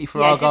opportunity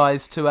for our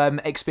guys to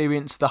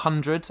experience the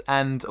 100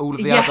 and all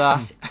of the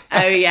other?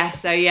 Oh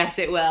yes,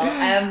 it will.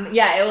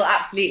 It will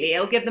absolutely.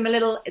 It'll give them a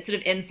little sort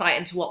of insight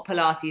into what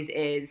Pilates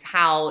is,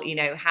 how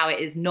it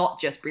is not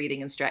just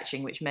breathing and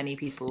stretching, which many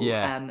people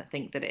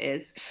think that it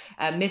is.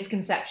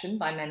 Misconception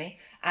by many,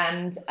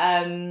 and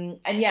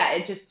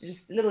it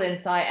just a little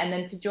insight, and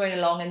then to join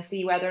along and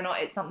see whether or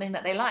not it's something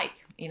that they like.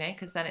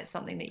 Because then it's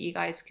something that you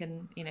guys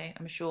can,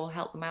 I'm sure,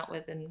 help them out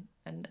with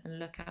and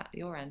look at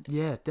your end.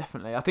 Yeah,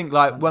 definitely. I think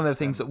like 100%. One of the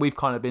things that we've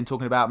kind of been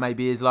talking about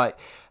maybe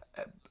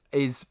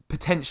is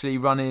potentially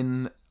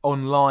running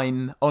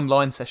online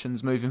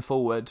sessions moving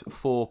forward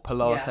for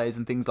Pilates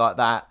and things like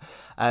that,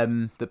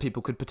 that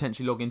people could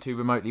potentially log into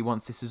remotely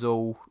once this is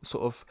all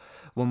sort of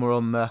when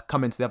we're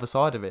coming to the other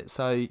side of it.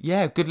 So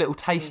yeah, good little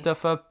taster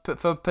for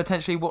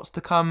potentially what's to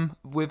come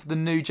with the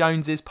new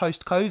Joneses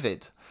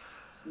post-COVID.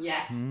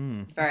 Yes,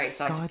 very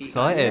excited. So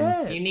excited!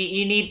 Yeah. You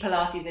need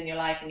Pilates in your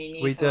life, and you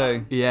need. We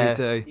do, yeah. We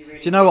do. Really do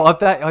you know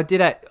what? I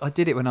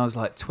did it when I was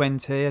like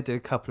 20. I did a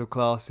couple of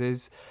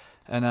classes,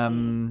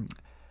 and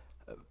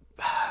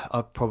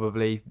I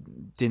probably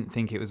didn't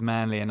think it was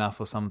manly enough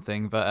or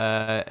something. But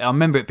I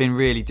remember it being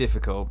really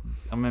difficult.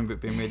 I remember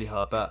it being really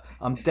hard. But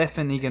I'm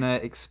definitely gonna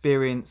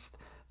experience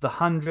the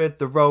 100,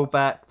 the roll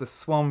back, the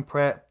swan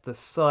prep, the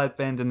side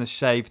bend, and the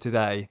shave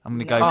today. I'm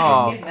gonna go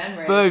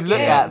for boom! Look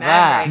at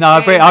that. No, I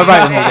wrote them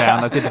all down.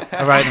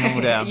 I wrote them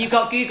all down. You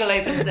got Google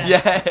open, sir.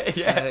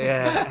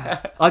 Yeah.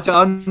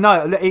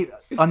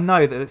 I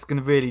know that it's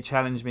gonna really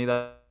challenge me.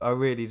 Though I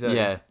really do.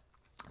 Yeah.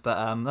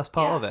 But that's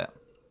part of it.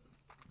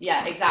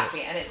 Yeah,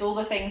 exactly. And it's all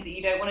the things that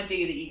you don't want to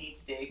do that you need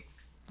to do.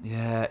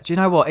 Yeah. Do you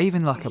know what?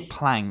 Even like a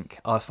plank,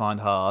 I find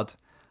hard.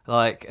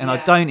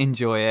 I don't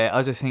enjoy it.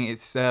 I just think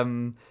it's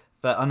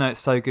but I know it's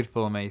so good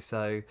for me,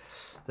 so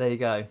there you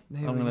go.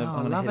 I'm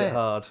gonna hit it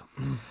hard.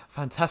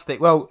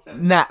 Fantastic. Well,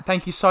 Nat,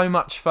 thank you so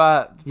much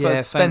for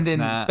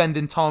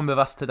spending time with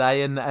us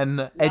today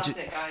and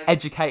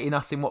educating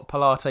us in what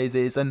Pilates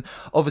is, and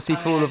obviously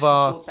for all of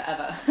our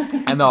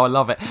I know, I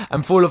love it.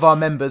 And for all of our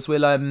members,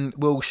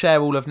 we'll share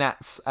all of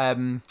Nat's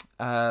sort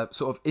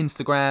of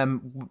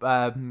Instagram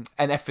and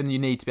everything you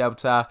need to be able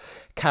to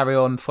carry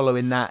on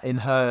following Nat in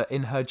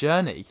her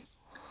journey.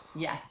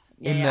 Yes.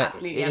 Yeah,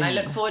 absolutely. And I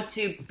look forward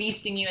to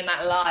beasting you in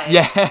that live.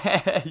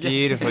 Yeah.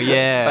 Beautiful,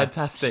 yeah.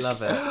 Fantastic.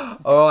 Love it.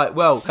 All right,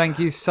 well. Thank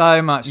you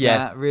so much,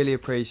 Nat. Really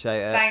appreciate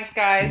it. Thanks,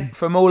 guys.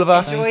 From all of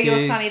us. Enjoy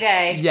your sunny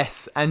day.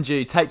 Yes, and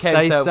you. Take care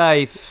of yourself.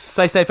 Stay safe.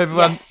 Stay safe,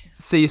 everyone. Yes.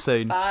 See you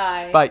soon.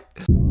 Bye. Bye.